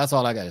butt. That's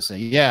all I got to say.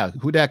 Yeah,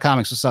 Who Dat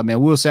Comics, what's up, man?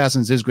 Wu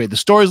Assassins is great. The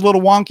story's a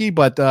little wonky,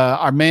 but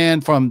our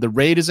man from The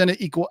Raid is in it,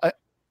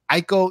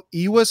 Iko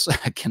Uwais.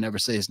 I can never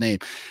say his name.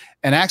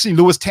 And actually,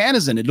 Louis Tan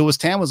is in it. Louis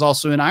Tan was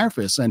also in Iron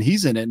Fist, and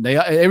he's in it. And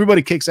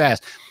everybody kicks ass.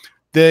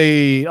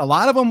 A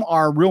lot of them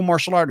are real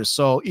martial artists.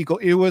 So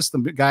Iko Uwais,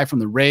 the guy from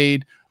The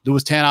Raid,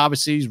 Louis Tan,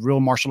 obviously, is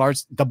real martial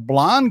arts. The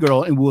blonde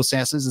girl in Wu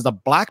Assassins is a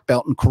black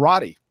belt in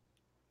karate.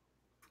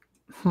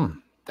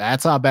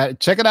 That's how bad.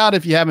 Check it out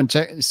if you haven't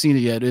seen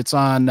it yet. It's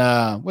on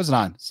what's it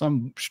on?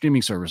 Some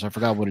streaming service. I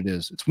forgot what it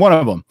is. It's one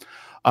of them.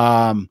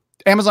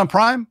 Amazon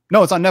Prime?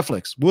 No, it's on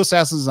Netflix. Wu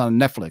Assassins is on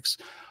Netflix.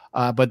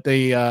 But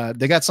they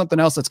got something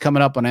else that's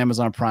coming up on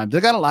Amazon Prime.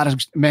 They got a lot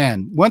of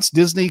once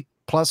Disney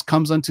Plus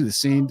comes onto the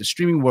scene, the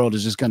streaming world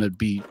is just going to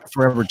be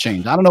forever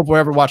changed. I don't know if we'll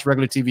ever watch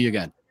regular TV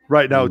again.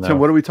 Right now, Tim,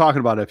 what are we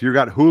talking about? If you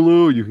got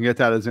Hulu, you can get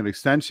that as an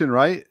extension,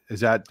 right? Is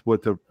that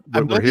what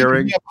we're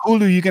hearing?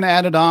 Hulu, you can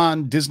add it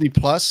on Disney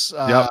Plus.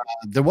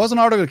 There was an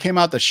article that came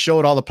out that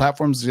showed all the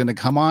platforms going to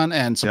come on,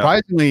 and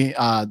surprisingly,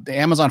 the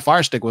Amazon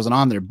Fire Stick wasn't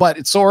on there. But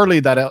it's so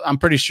early that I'm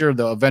pretty sure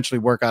they'll eventually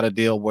work out a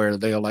deal where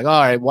they're like, all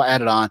right, we'll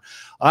add it on.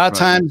 A lot of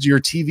times, your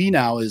TV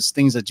now is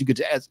things that you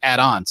could add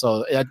on.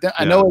 So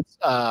I know it's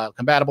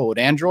compatible with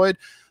Android.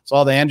 So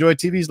all the Android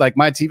TVs, like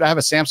my TV, I have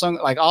a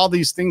Samsung, like all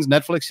these things,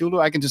 Netflix,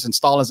 Hulu, I can just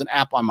install as an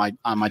app on my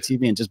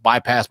TV and just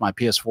bypass my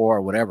PS4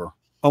 or whatever.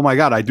 Oh my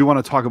God, I do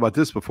want to talk about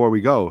this before we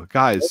go,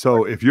 guys.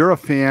 So if you're a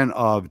fan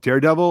of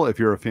Daredevil, if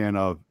you're a fan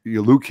of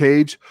Luke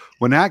Cage,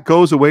 when that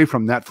goes away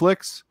from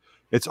Netflix,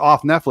 it's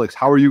off Netflix.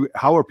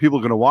 How are people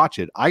going to watch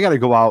it? I got to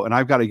go out and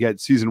I've got to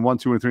get season 1,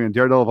 2, and 3 and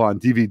Daredevil on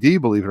DVD,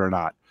 believe it or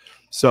not.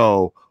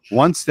 So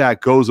once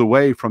that goes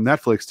away from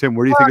Netflix, Tim,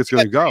 where do you think it's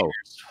going to go?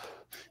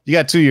 You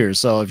got 2 years.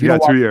 So if you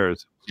got 2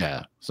 years.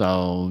 Yeah.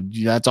 So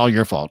that's all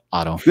your fault,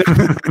 Otto.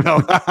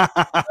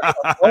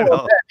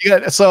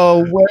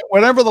 So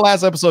whenever the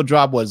last episode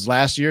drop was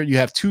last year, you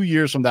have 2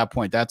 years from that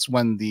point. That's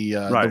when the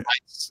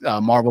rights,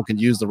 Marvel can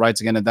use the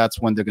rights again, and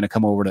that's when they're going to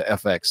come over to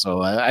FX.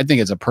 So I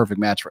think it's a perfect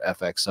match for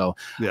FX. So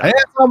I think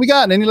that's all we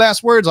got. Any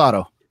last words,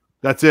 Otto?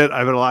 That's it.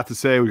 I've got a lot to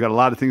say. We've got a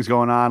lot of things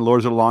going on.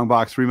 Lords of the Long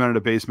Box, 3 Men in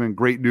the Basement.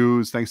 Great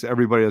news. Thanks to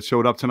everybody that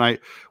showed up tonight.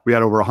 We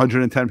had over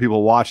 110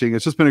 people watching.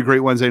 It's just been a great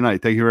Wednesday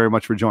night. Thank you very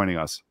much for joining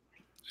us.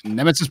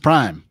 Nemesis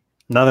Prime.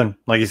 Nothing.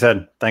 Like you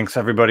said, thanks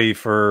everybody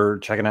for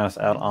checking us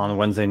out on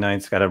Wednesday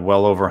nights. Got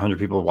well over 100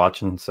 people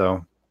watching.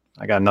 So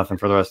I got nothing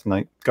for the rest of the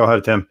night. Go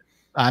ahead, Tim.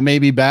 I may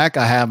be back.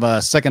 I have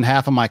a second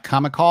half of my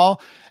comic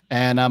call.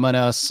 And I'm going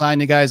to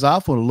sign you guys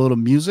off with a little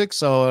music.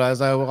 So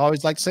as I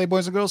always like to say,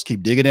 boys and girls,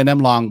 keep digging in them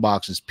long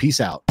boxes. Peace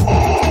out.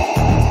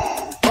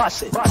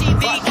 Bust it.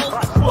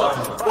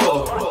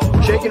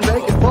 Shake and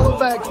bake and pull it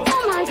back.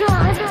 Oh my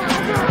God.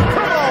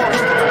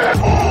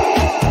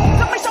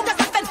 Somebody show me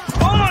something.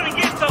 Come on and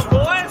get some,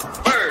 boys.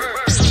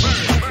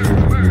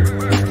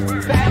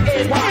 Back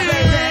in my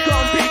bed,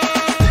 come pick.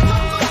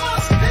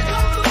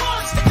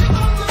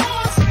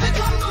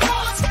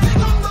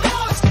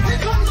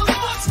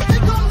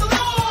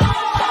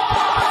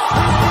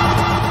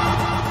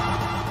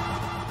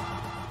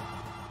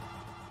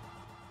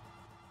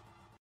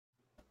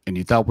 And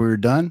you thought we were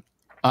done?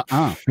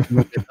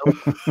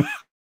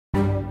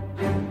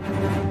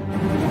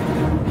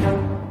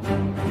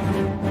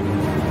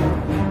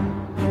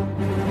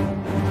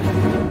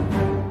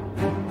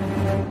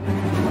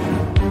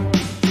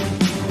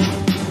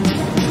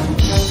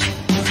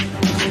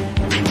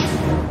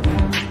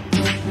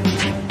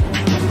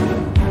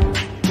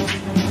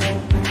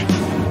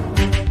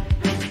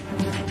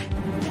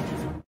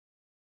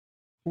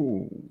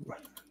 Ooh.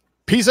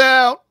 Peace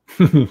out.